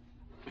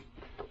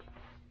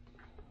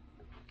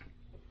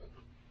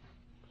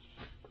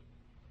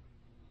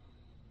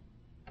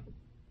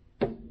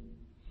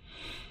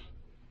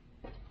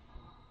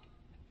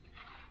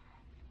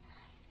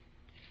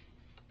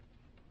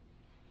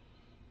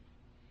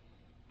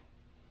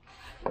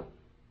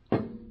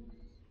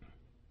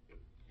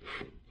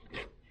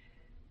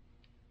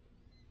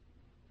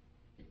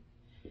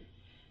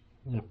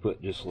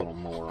 put just a little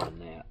more on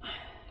that.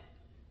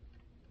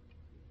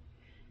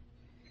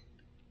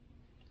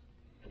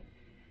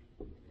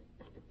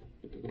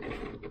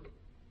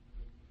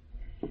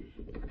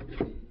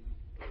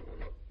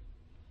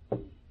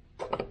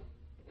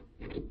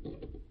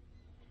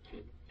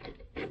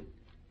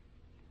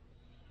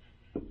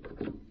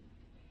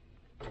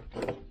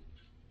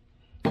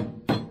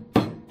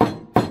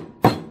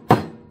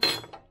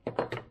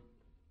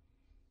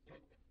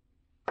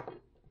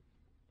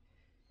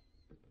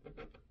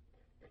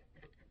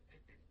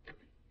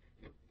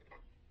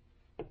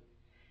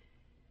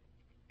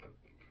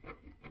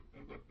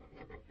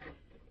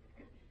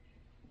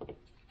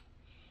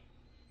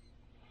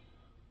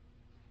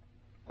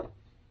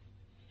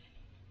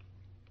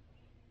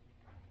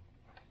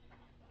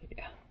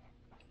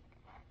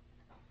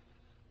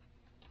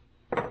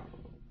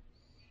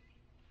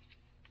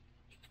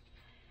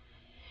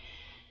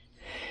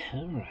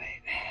 All right.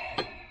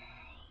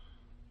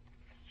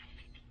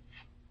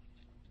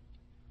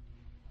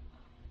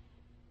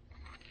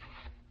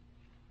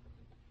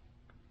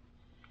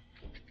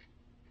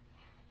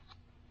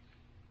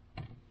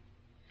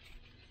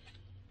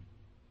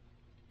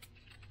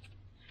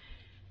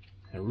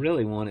 I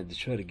really wanted to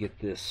try to get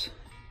this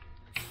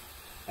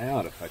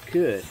out if I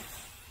could.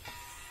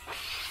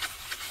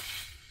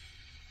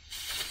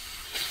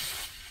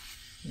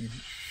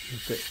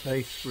 Get that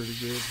face pretty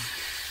good.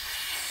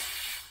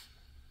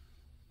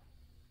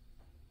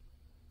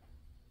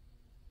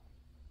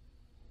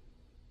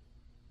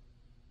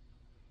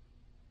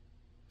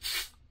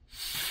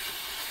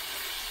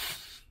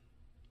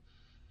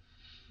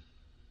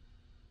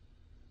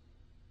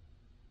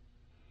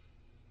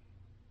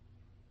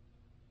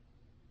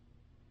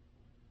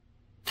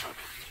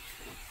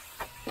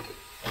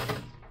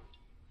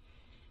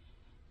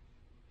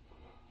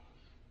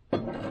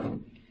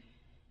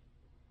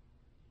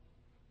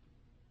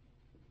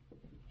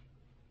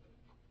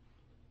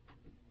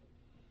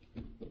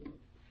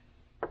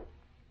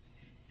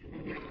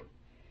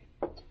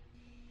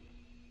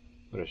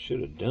 What I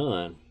should have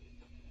done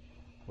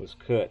was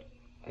cut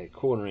a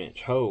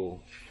 1/4-inch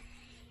hole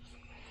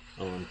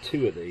on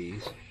 2 of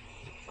these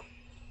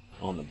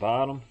on the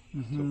bottom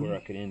to where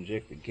I could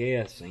inject the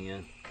gas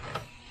in.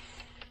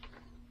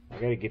 I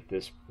got to get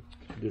this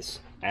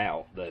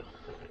out though.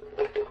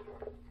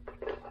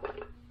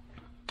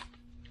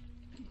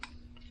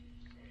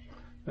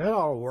 That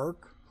ought to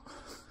work.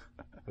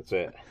 What's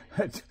that?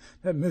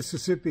 That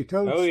Mississippi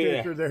toad Oh,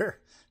 sticker yeah. there.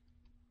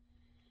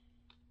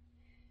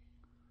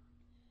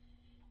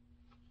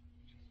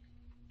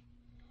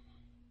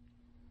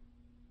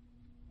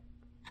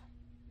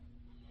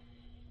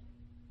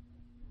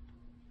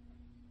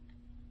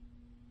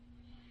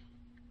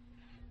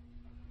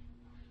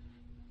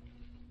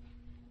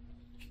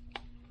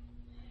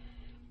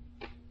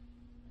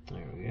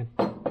 There we go.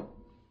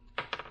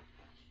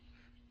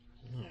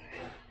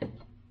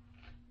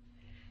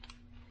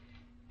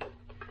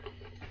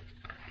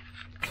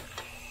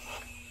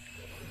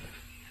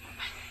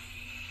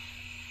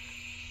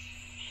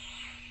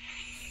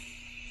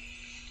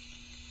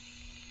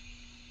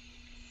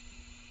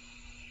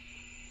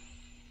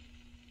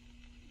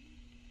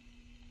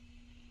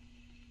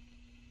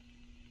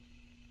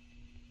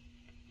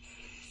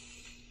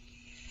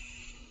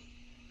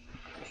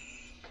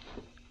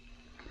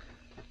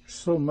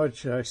 So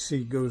much I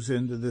see goes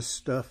into this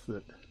stuff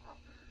that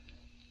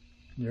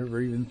you never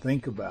even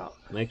think about.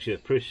 Makes you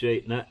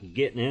appreciate not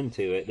getting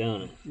into it,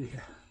 don't it? Yeah.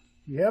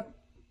 Yep.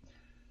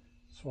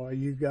 That's why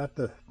you got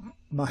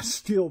my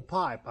steel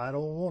pipe. I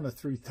don't want a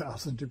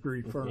 3,000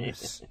 degree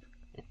furnace.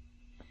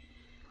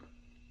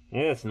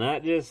 Yeah, it's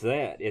not just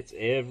that. It's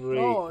every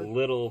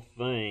little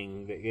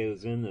thing that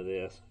goes into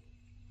this.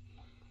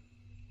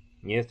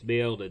 You have to be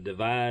able to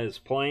devise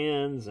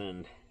plans,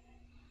 and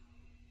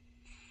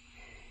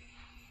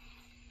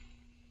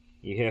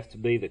you have to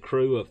be the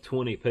crew of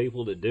 20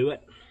 people to do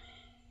it.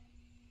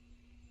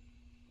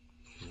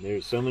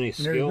 There's so many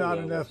skills. There's not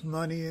enough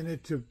money in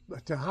it to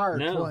hire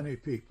 20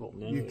 people.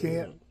 No, you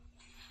can't.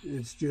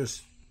 It's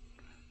just.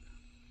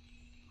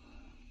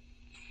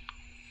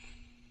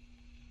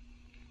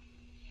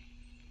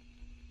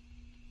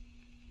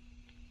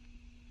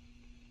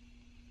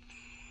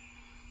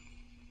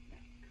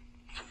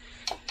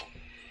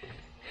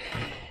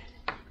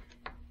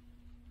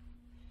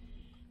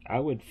 I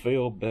would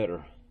feel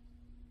better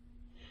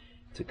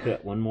to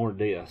cut one more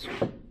disc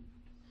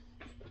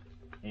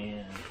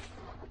and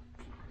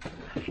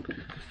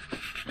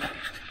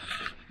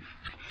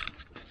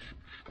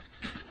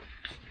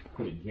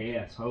put a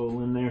gas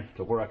hole in there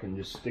to where I can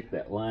just stick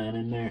that line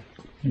in there.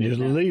 And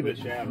just leave it.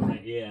 Yeah,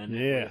 and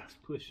yeah. It's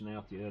pushing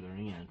out the other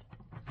end.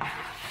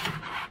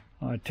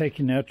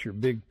 Taking out your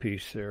big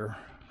piece there.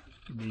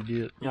 You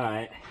did. All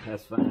right,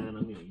 that's fine.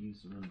 I'm going to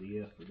use some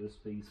MDF for this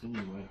piece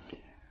anyway.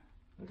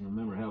 I can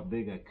remember how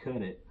big I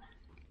cut it.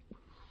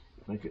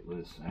 I think it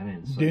was. I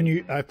didn't. Didn't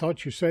you? I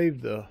thought you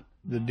saved the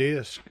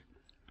disc.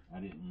 I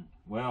didn't.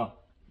 Well,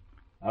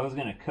 I was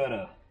going to cut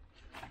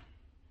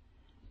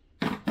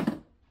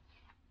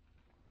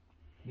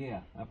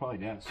Yeah, I probably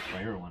got a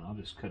spare one. I'll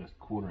just cut a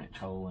 1/4-inch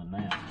hole in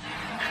that.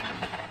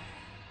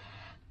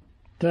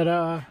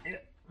 Ta-da! Yeah.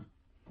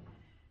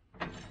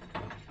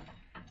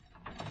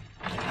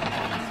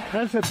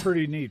 That's a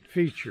pretty neat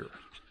feature.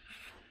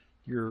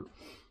 The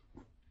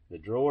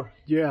drawer?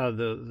 Yeah,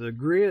 the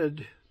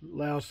grid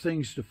allows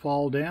things to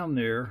fall down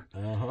there.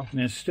 Uh-huh.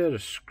 And instead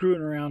of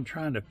screwing around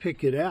trying to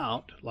pick it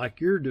out like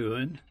you're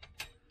doing,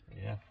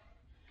 yeah,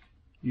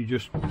 you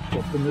just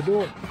open the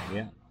door.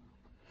 Yeah.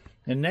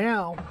 And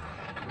now...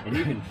 And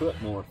you can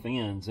put more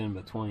fins in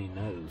between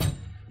those.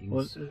 You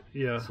can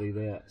yeah. See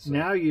that? So.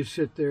 Now you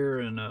sit there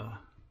and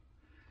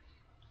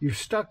you've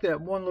stuck that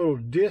one little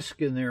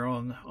disc in there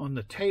on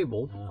the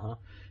table. Uh-huh.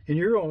 And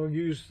you're going to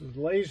use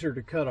the laser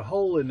to cut a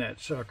hole in that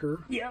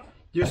sucker. Yeah.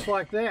 Just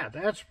like that.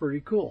 That's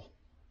pretty cool.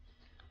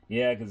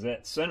 Yeah, because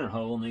that center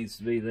hole needs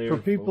to be there. For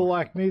people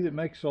like me that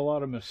makes a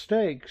lot of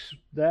mistakes,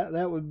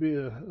 that would be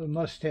a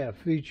must-have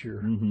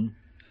feature. Mm-hmm.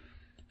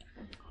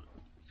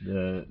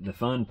 The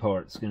fun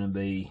part's going to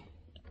be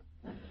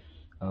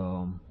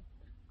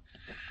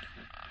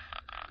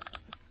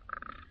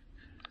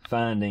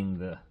finding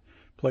the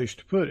place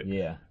to put it.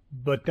 Yeah.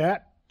 But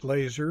that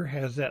laser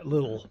has that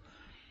little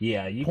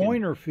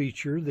pointer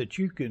feature that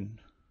you can...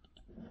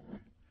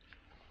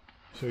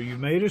 So you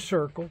made a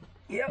circle.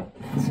 Yep.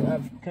 So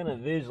I've kind of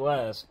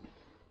visualized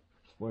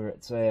where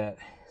it's at.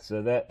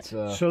 So that's...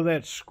 So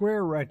that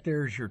square right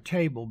there is your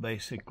table,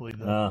 basically.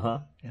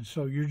 Uh-huh. And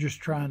so you're just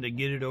trying to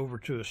get it over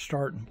to a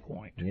starting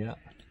point. Yeah.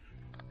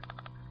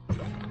 Goes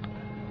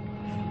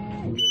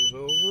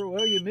over.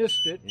 Well, you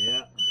missed it.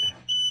 Yeah.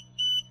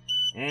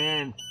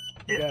 And...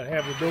 You gotta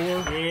have a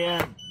door.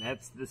 Yeah,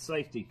 that's the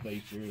safety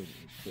feature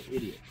to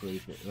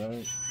idiot-proof it,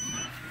 right?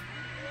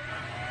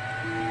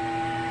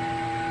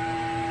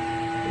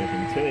 But I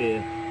can tell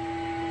you,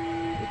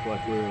 look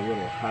like we're a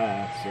little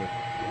high, so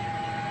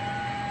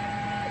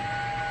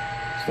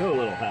still a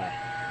little high.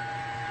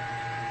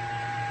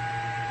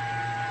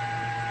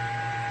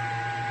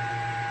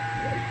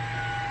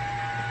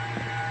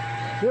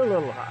 Still a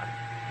little high.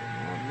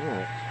 Not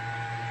much.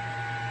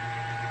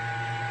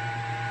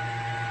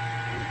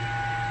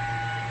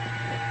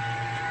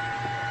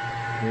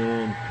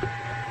 And,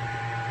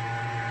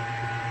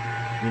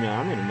 you know,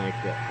 I'm going to make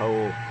that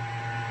hole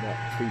about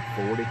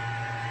 240.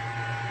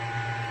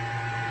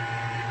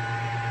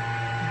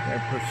 That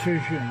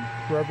precision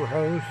rubber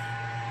hose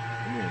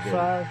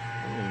size?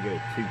 I'm going to go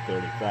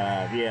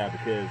 235. Yeah,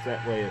 because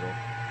that way it'll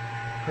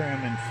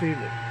cram and seal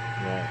it.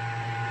 Right.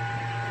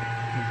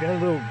 You've got a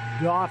little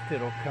dot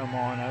that'll come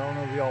on. I don't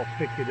know if y'all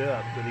pick it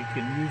up, but he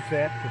can use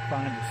that to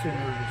find the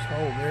center of his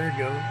hole. There it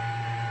goes.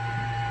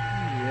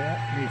 Yeah,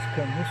 needs to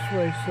come this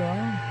way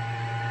some.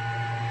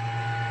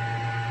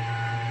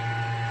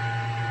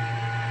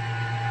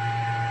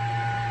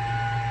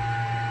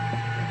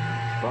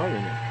 Probably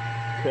going to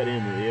cut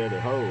into the other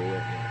hole, isn't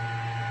it?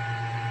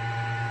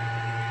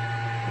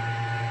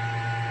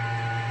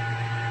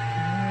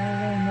 I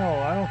don't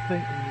know. I don't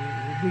think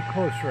it'd be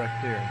close right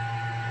there.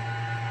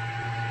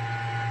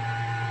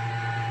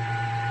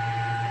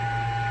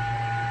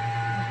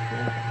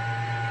 Okay.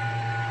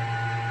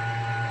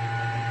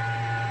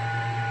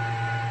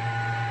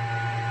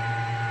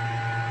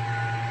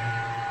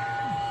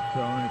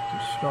 Telling it to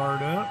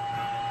start up.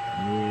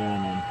 Yeah,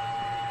 and I'm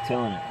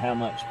telling it how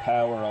much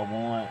power I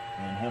want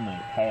and how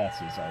many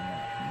passes I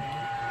want.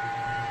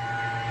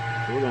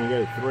 So we're going to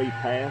go 3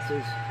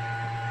 passes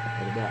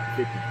at about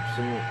 50%.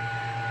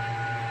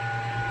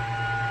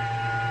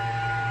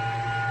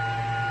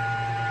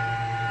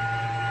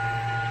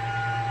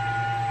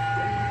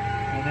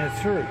 And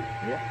that's through.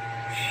 Yep.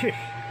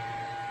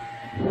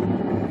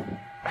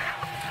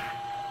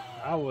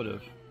 I would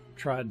have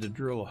tried to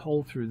drill a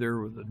hole through there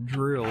with a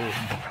drill,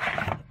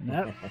 and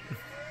that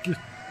just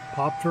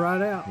popped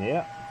right out.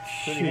 Yeah,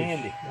 pretty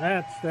handy.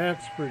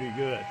 That's pretty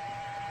good.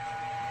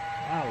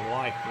 I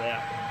like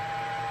that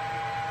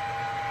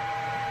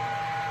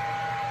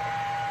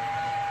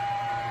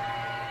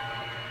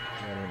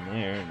one. Right in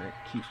there, and that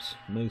keeps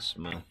most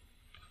of my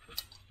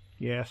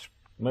gas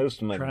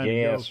trying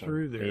to go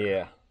through there.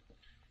 Yeah.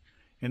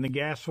 And the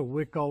gas will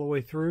wick all the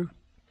way through?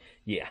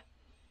 Yeah.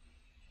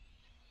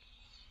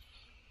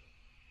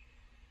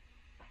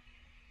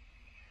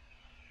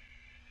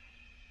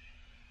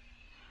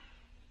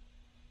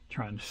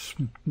 Trying to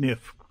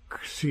sniff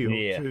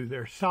CO2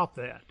 there. Stop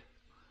that.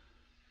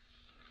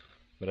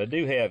 But I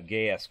do have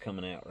gas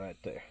coming out right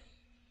there.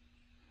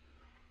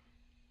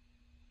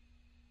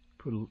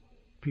 Put a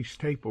piece of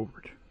tape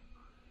over it.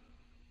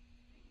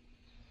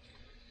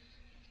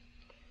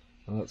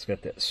 Well, it's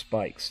got that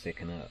spike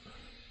sticking up.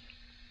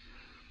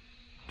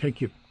 Take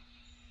your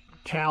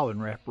towel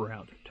and wrap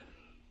around it.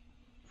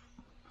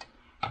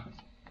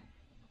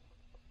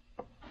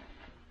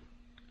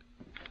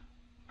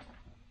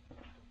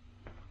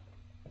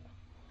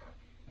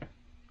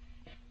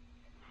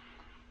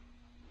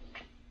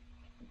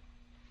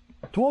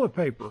 Toilet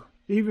paper,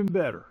 even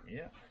better.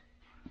 Yeah.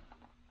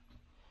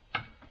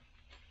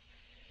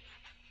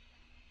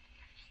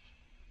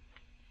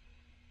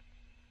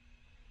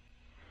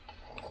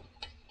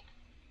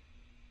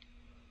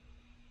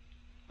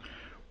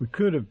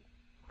 could have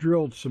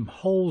drilled some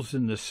holes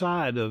in the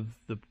side of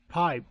the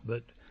pipe,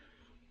 but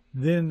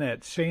then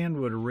that sand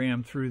would have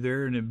rammed through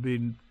there and it'd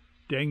been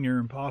dang near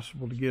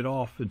impossible to get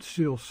off and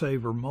still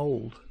save her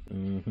mold.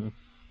 Mm-hmm.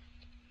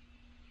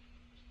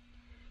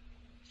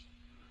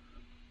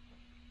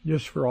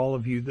 Just for all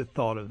of you that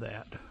thought of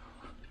that.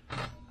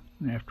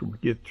 And after we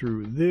get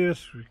through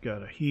this, we've got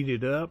to heat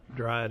it up,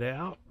 dry it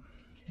out,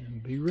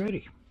 and be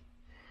ready.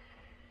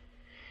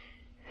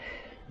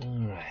 All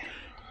right.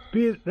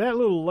 That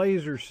little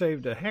laser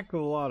saved a heck of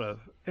a lot of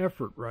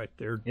effort right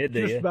there. It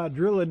did. Just by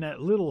drilling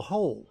that little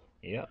hole.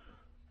 Yep.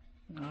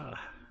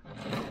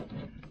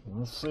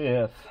 Let's see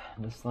if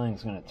this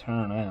thing's going to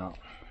turn out.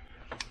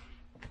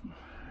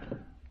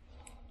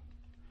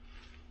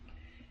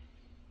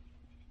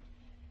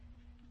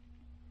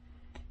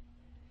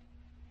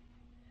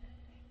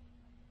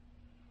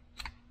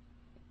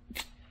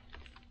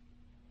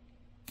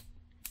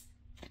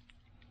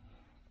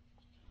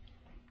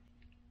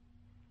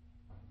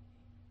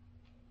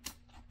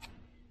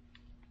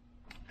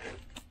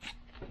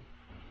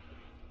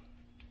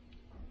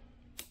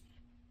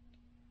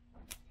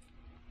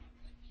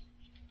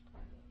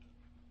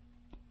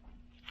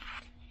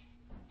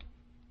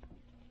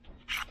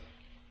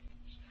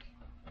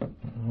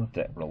 Let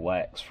that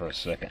relax for a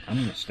second. I'm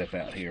going to step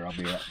out here. I'll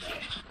be right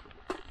back.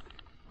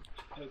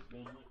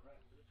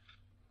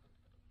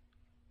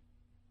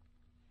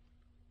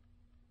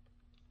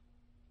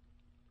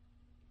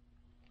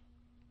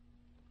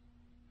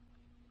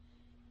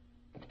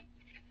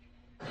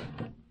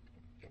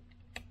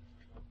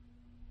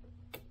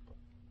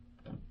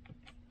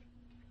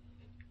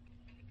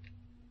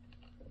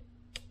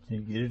 Can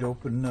you get it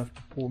open enough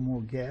to pour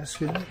more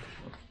gas in it?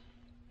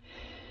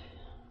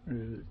 Or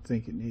did it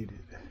think it needed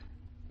it?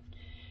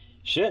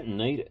 Shouldn't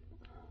need it.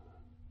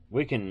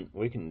 We can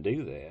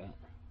do that.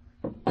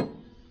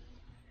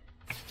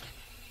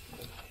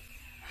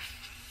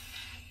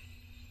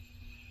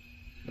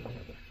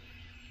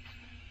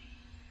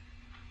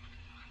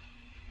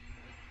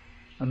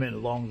 I mean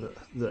along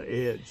the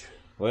edge.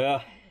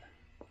 Well,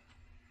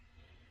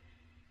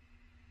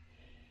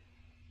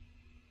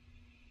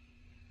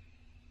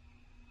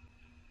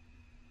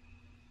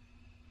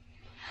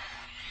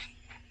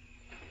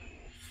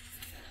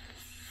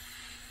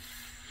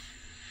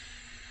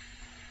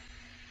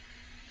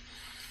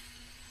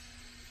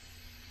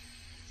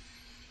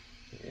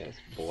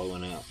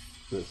 yeah,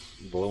 it's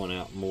blowing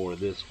out more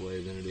this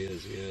way than it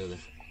is the other.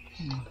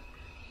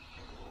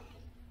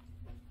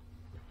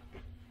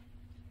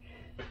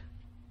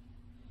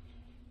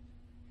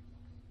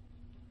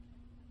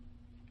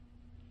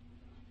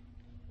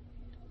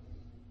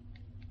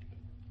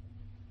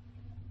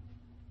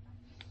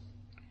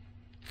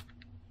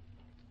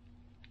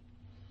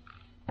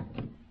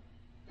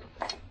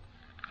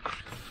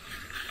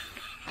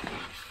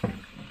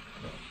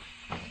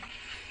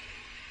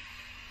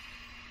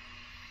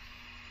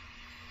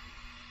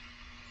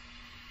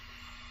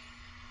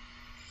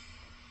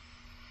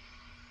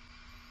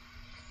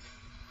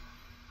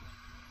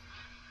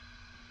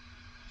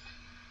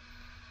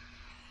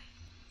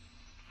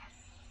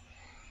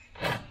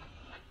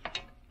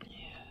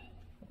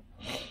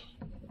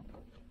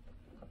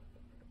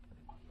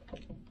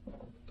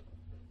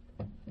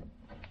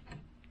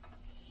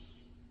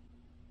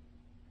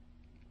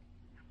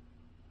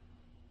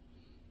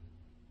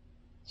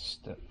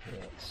 Step to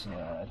that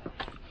side.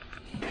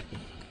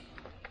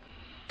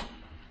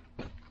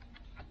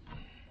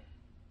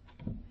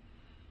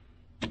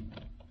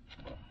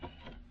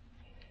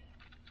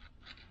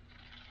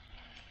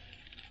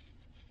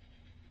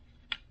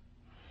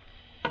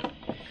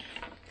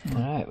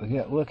 Alright, we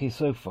got lucky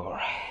so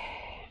far.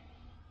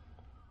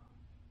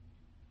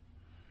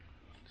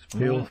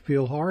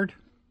 Feel hard?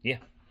 Yeah.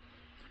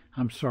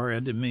 I'm sorry, I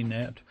didn't mean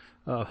that.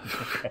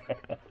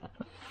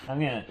 I'm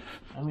gonna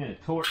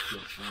torch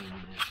this thing now.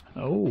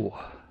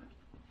 Oh.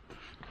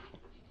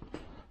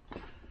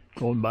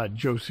 Going by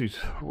Josie's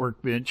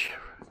workbench.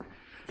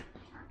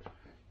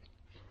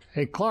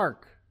 Hey,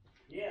 Clark.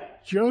 Yeah.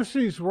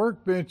 Josie's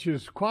workbench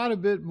is quite a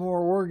bit more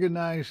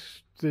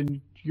organized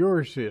than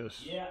yours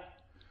is. Yeah.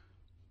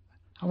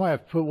 I might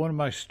have to put one of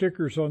my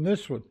stickers on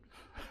this one.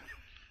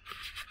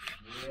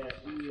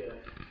 Yeah,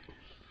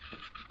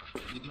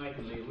 she's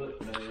making me look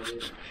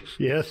bad.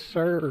 Yes,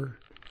 sir.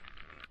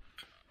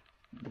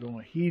 I'm going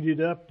to heat it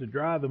up to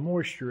dry the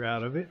moisture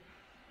out of it.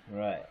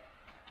 Right.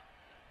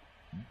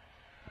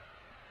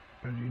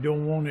 But you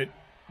don't want it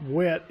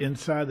wet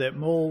inside that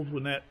mold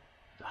when that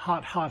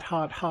hot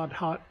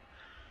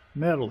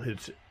metal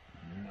hits it.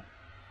 Yeah.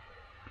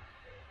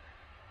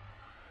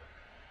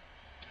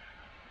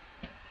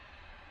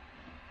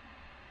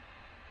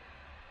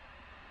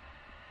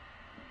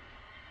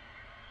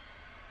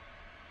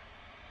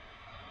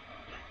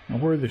 Now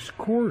where this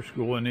core's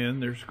going in,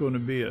 there's going to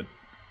be a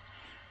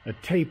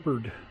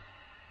tapered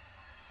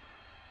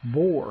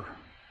bore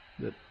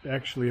that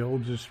actually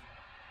holds this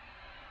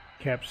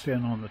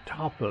capstan on the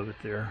top of it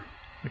there.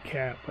 The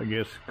cap, I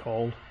guess it's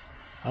called.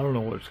 I don't know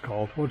what it's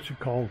called. What's it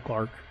called,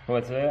 Clark?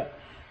 What's that?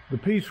 The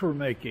piece we're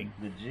making.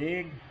 The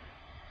jig?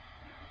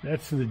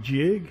 That's the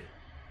jig.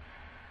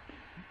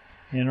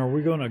 And are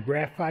we going to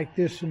graphite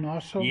this and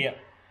also? Yep.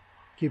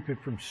 Keep it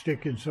from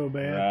sticking so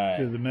bad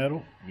to the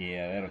metal?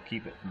 Yeah, that'll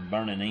keep it from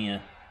burning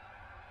in.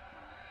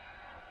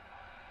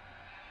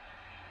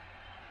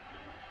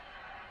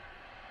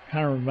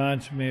 Kind of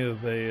reminds me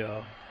of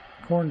a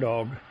corn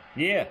dog.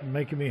 Yeah.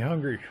 Making me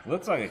hungry.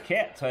 Looks like a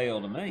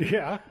cattail to me.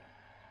 Yeah.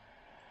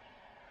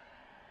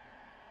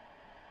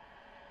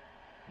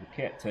 The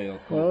cattail.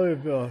 Well,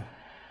 if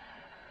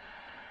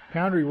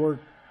foundry work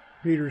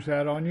peters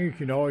out on you, you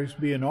can always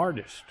be an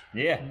artist.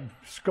 Yeah.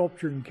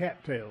 Sculpturing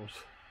cattails.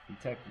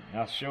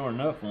 I sure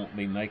enough won't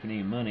be making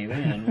any money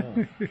then,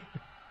 will I?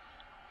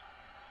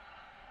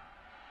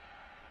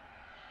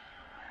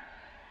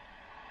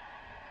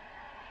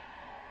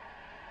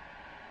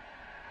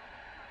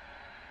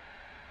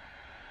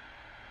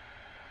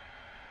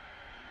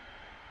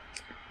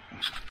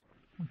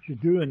 What you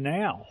doing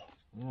now?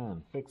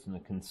 I'm fixing to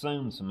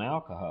consume some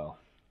alcohol.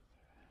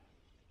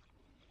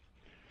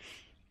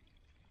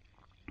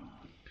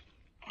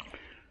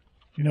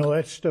 You know,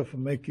 that stuff will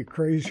make you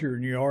crazier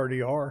than you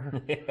already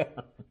are.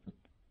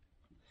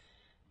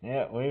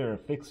 Yeah, we are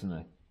fixing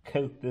to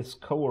coat this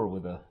core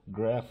with a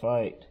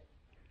graphite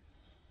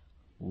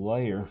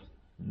layer,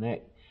 and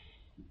that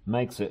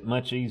makes it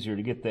much easier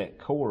to get that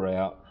core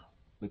out,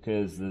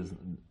 because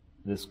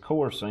this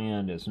core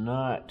sand is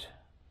not,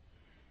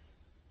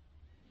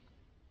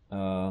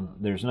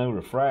 there's no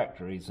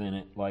refractories in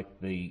it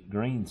like the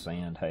green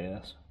sand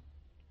has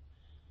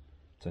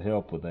to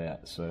help with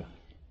that. So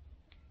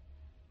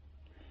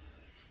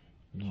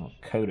I'll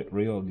coat it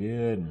real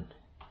good and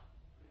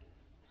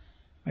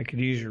make it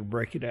easier to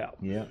break it out.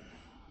 Yeah.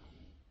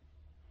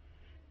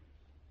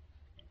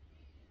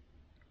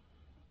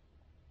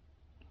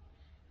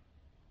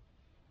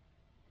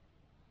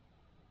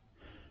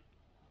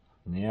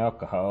 And the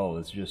alcohol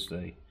is just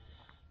a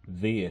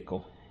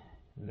vehicle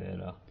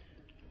that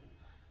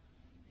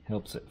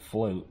helps it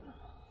float.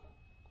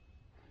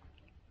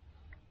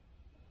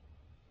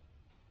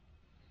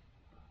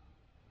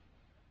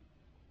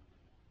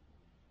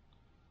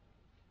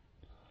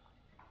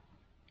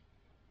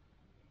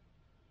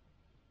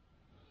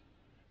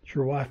 Does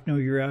your wife know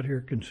you're out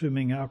here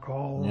consuming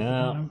alcohol all the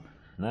time?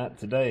 Not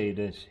today,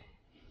 does she?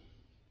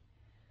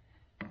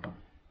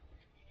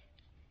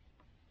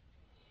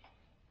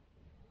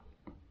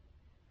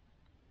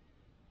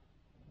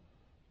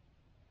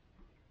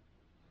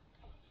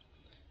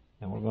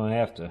 And we're going to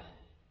have to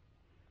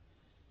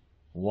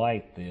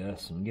light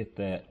this and get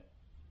that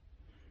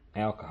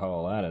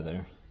alcohol out of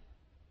there.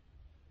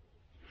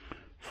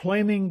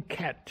 Flaming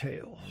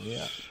cattails.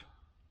 Yeah.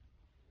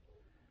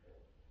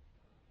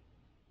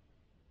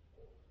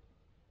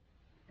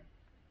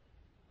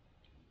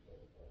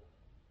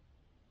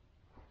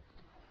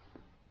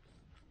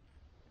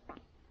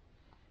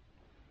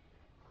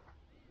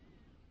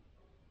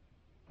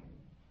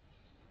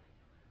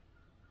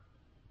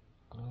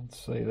 I'd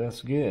say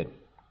that's good.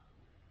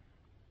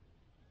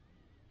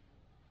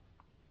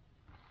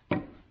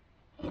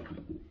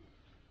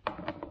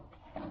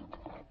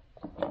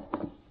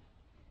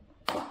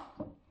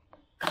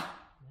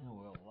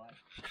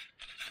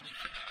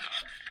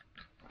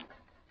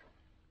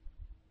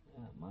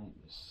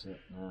 Sit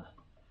now.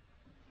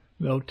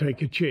 Don't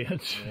take a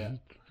chance. Yeah.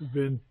 It's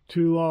been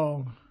too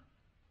long.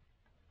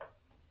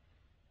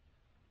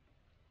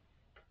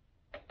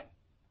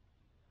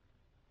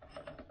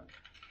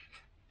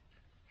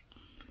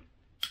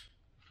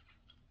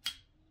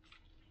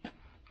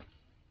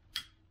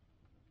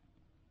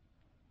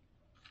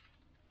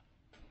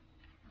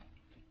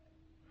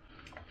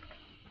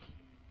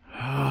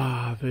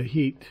 Ah, the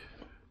heat.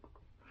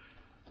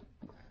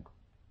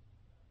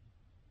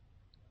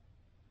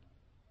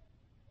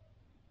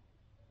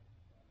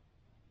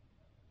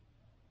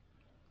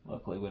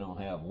 Luckily, we don't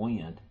have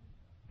wind.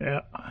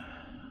 Yeah.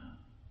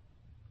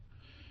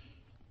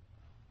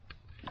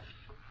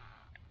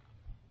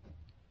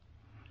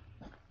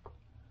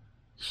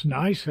 It's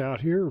nice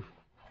out here.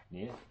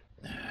 Yeah.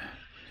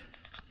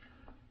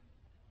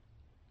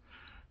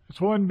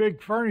 It's one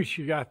big furnace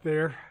you got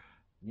there.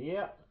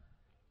 Yeah.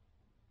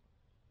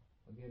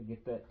 We gotta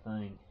get that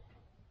thing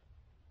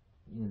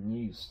in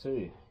use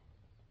too.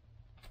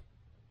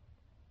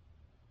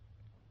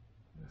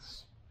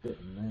 It's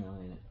spitting now,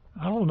 ain't it?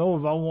 I don't know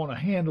if I want to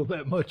handle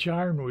that much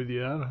iron with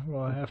you. I'm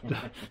going to have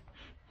to.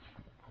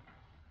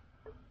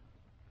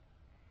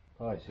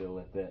 Probably should have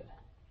let that.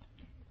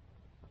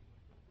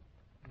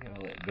 You got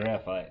all that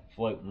graphite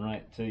floating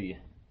right to you.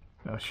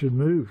 I should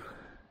move.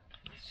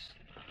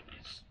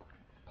 It's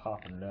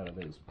popping it out of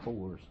those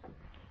pores.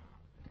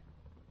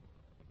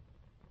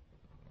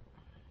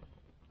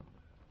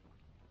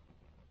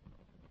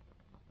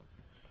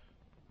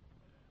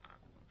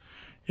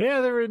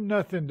 Yeah, there isn't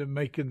nothing to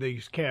making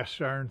these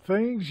cast iron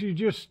things. You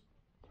just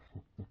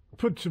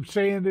put some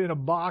sand in a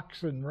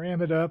box and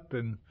ram it up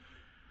and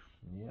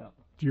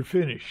you're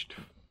finished.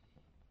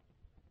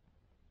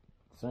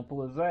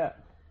 Simple as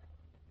that.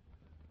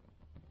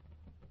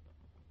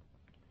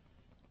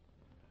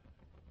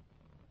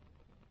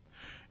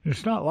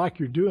 It's not like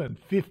you're doing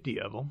 50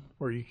 of them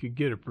where you could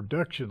get a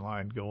production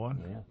line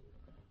going.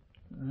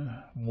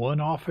 Yeah. One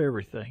off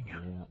everything.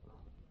 Yeah.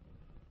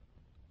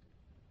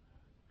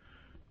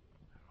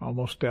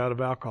 Almost out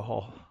of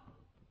alcohol.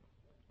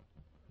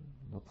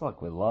 Looks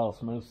like we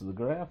lost most of the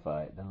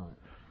graphite, don't it?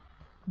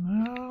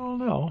 I don't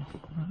know.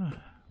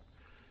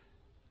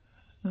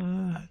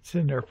 It's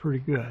in there pretty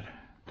good.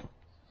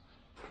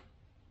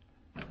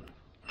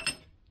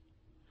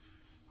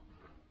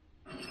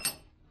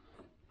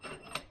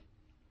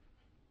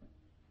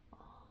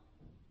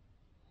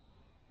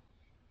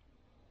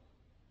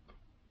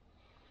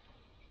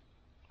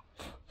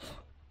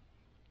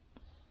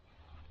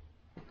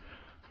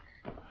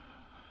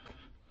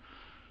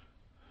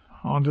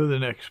 On to the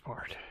next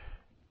part.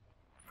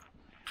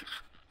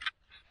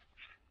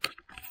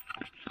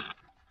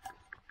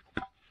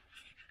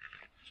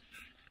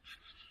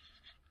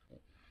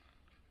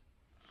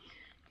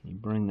 You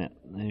bring that,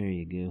 there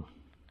you go.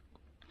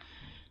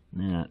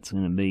 Now it's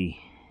going to be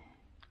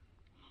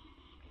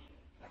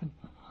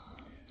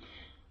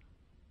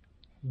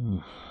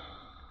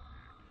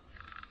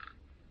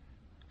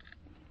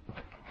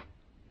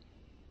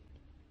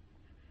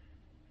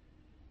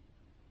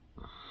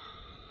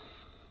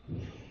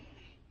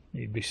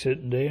You'd be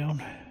sitting down.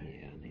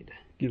 Yeah, I need to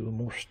get a little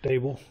more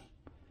stable.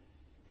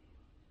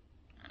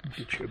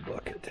 Get you a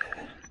bucket.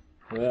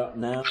 Well,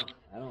 no,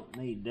 I don't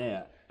need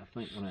that. I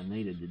think what I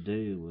needed to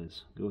do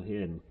was go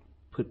ahead and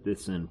put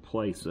this in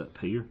place up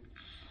here.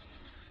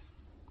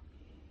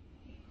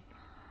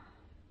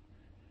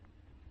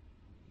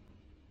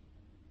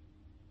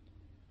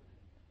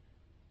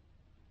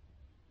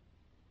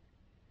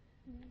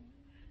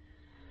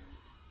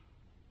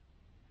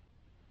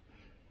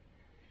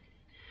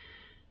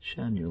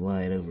 Shine your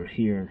light over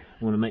here.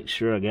 I want to make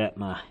sure I got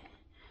my...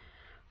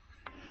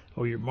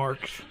 Oh, your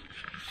marks.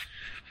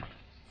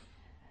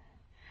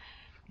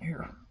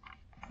 Here.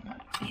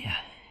 Yeah.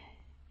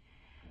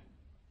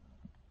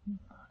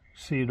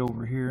 See it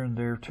over here and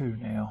there too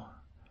now.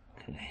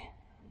 Okay.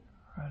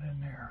 Right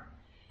in there.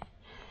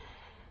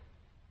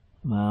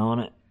 Am I on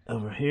it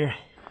over here?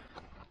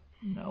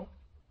 No.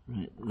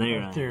 Right there.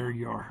 Right there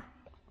you are.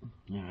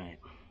 Alright.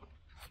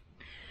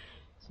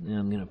 So now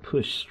I'm going to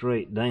push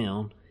straight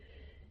down.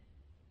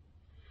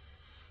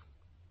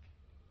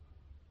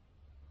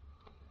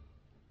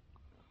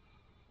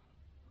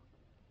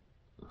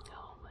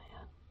 Oh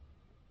man.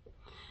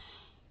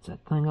 Is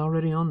that thing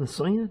already on the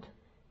sand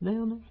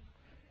down there?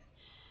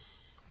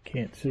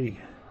 Can't see.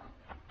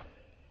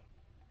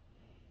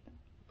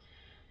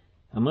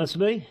 I must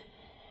be.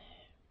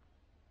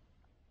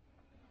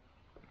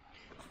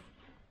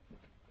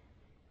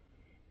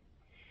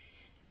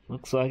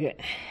 Looks like it.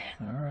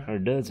 All right. Or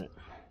does it?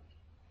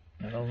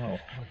 I don't know.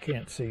 I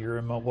can't see. You're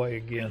in my way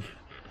again.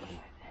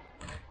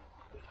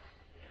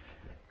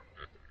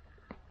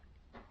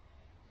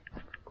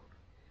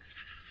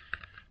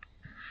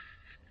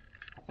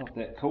 I thought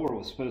that core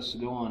was supposed to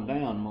go on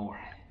down more.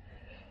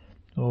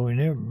 Well, we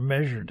never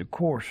measured the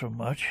core so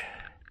much.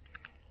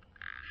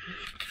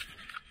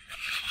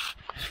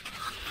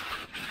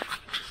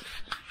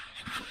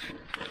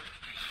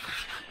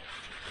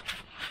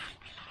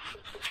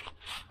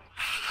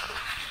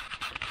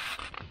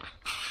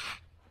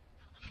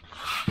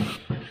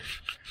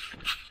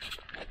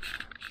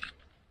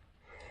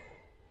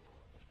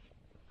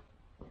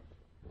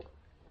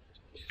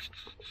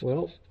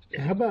 Well,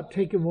 how about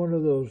taking one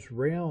of those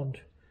round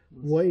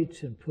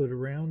weights and put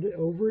around it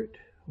over it,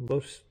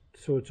 both,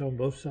 so it's on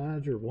both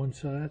sides or one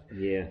side?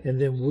 Yeah.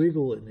 And then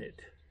wiggling it.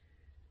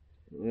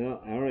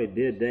 Well, I already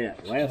did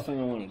that. Last thing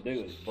I want to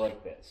do is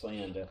break that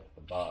sand up at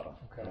the bottom.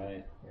 Okay.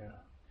 Right? Yeah.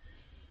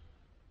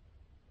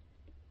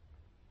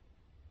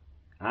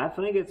 I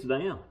think it's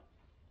down.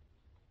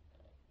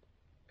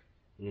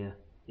 Yeah,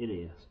 it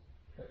is.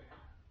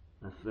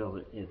 I feel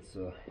it. It's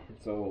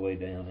all the way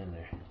down in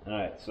there. All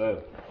right,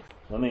 so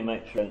let me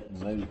make sure I didn't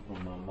move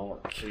from my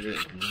mark here.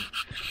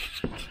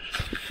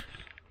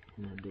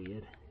 And I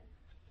did.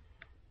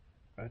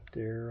 Right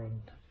there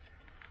on.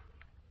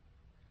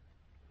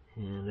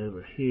 And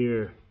over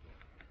here,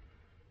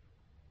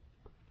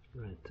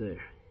 right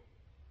there.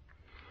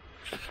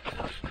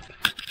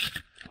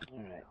 All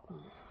right.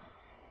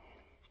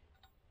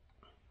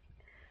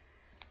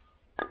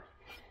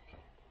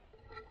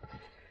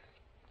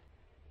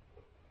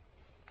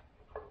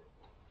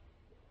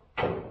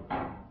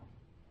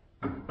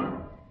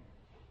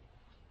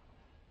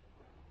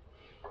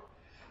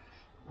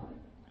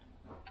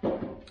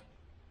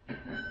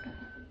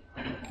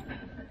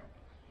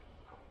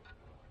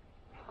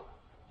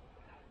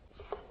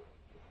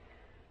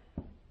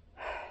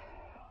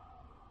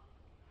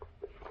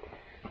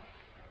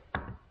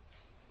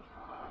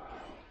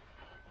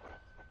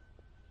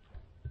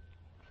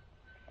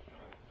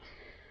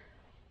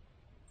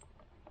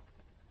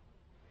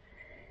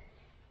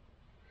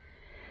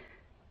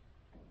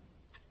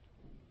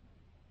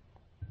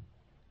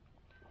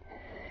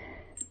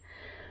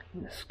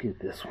 Let's scoot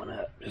this one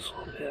up just a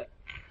little bit.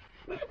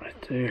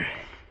 Right there.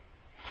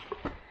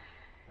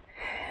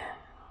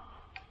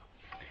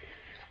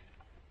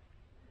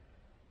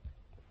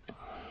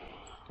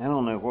 I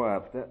don't know why,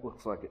 but that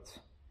looks like it's,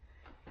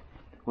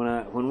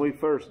 when we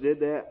first did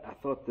that, I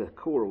thought the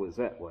core was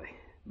that way,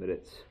 but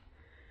it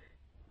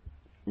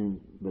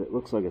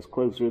looks like it's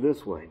closer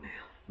this way now.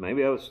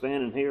 Maybe I was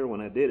standing here when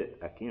I did it.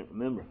 I can't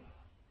remember.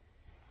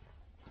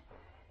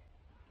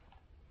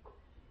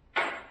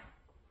 But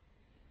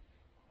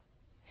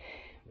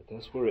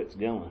that's where it's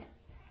going.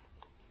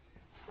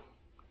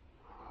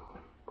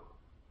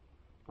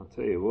 I'll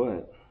tell you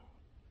what.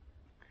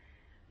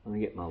 Let me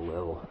get my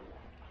level.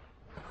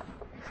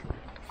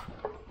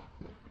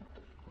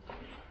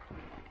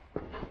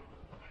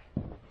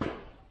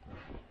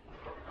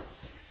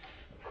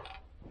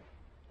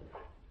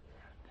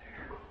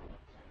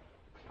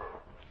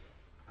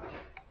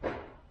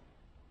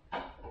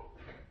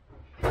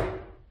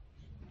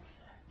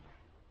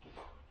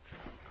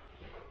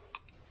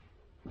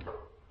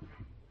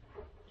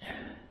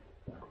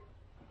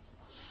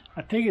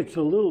 I think it's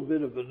a little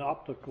bit of an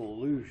optical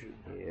illusion.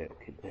 Yeah, it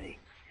could be.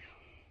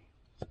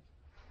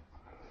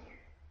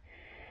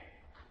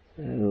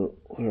 So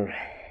we're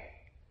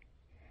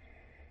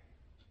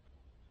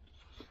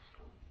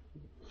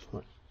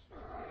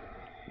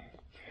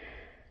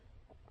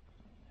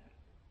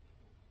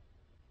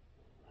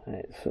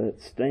alright, so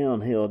it's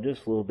downhill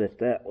just a little bit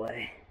that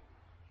way.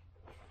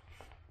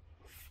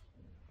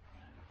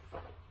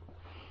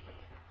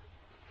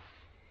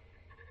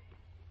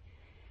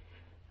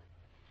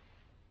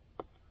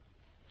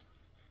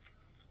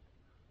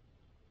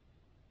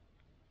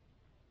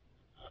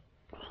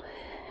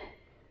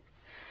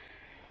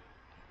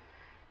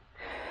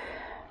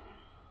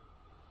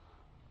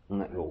 I'm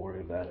not going to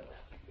worry about it.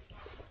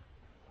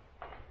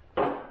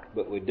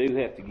 But we do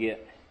have to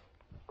get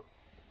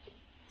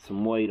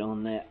some weight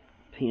on that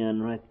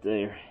pin right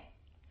there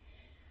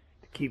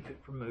To keep it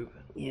from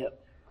moving.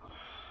 Yep.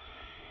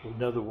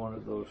 Another one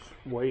of those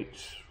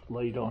weights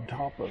laid on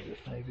top of it,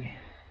 maybe.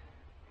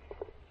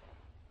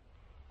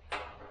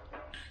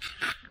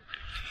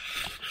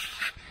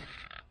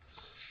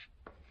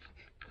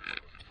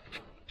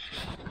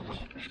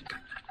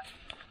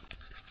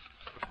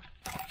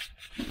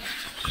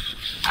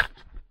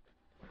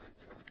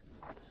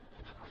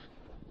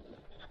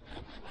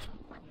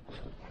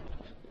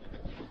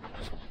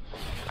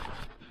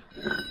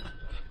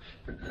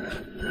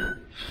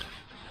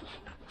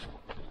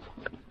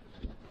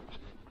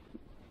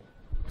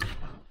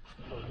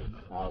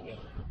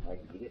 I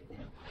can get it.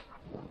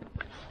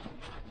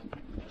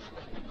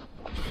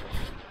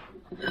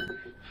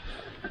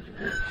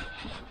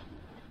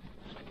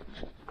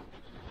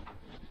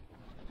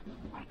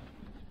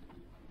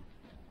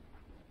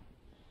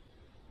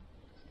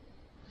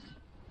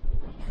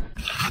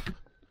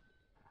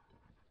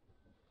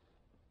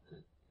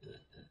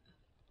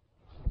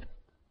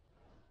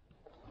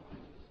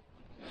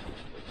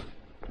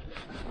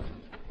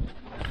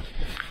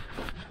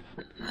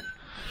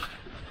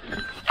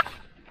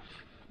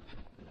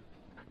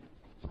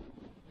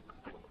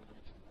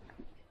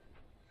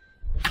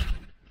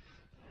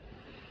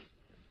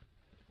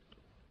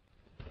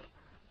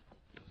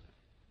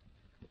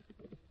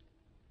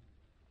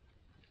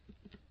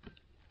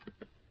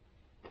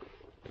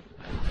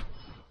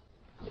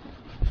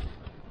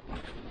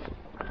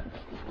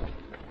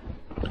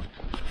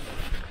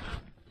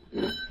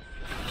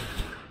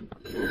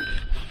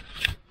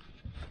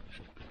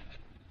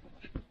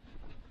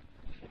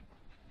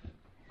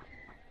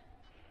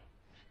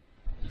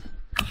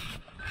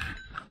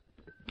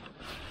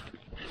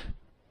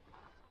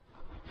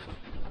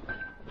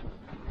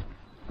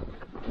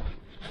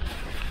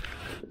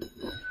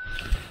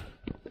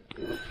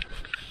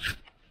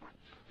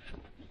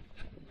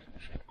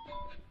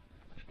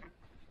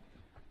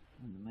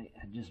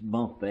 I just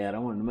bumped that. I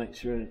wanted to make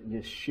sure it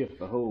didn't just shift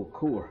the whole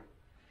core.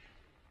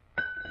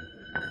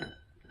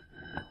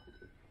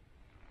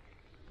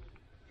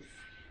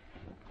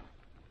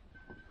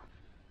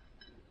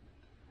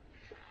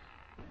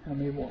 How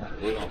many more?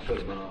 We're going to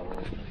put them all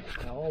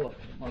on. All of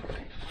them,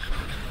 okay.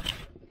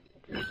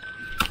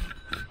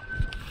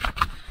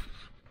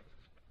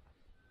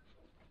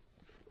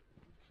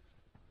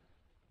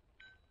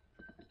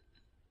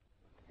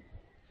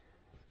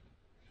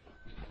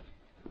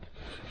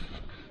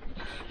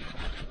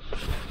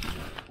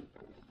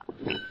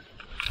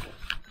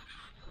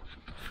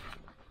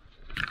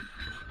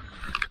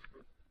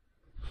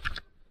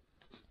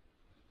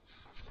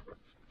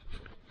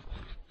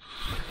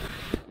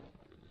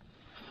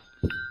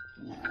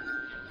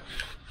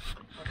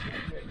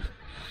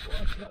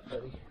 Watch out,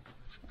 buddy.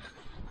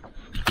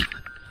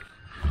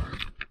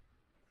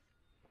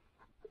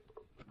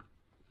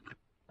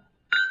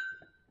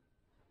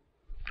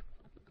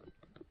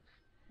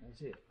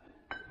 That's it.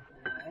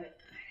 All right.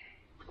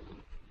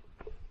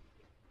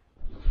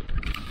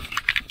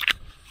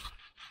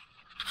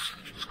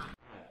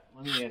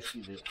 Let me ask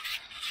you this.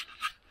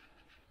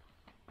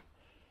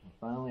 We're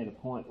finally at a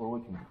point where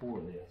we can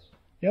pour this.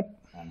 Yep.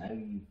 I know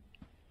you.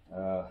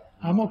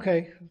 I'm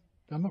okay.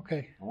 I'm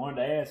okay. I wanted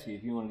to ask you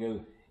if you want to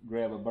go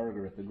grab a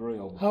burger at the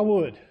grill. I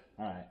would.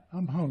 All right.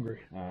 I'm hungry.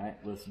 All right.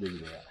 Let's do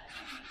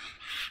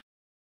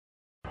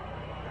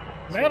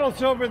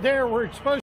Metal's over there where it's supposed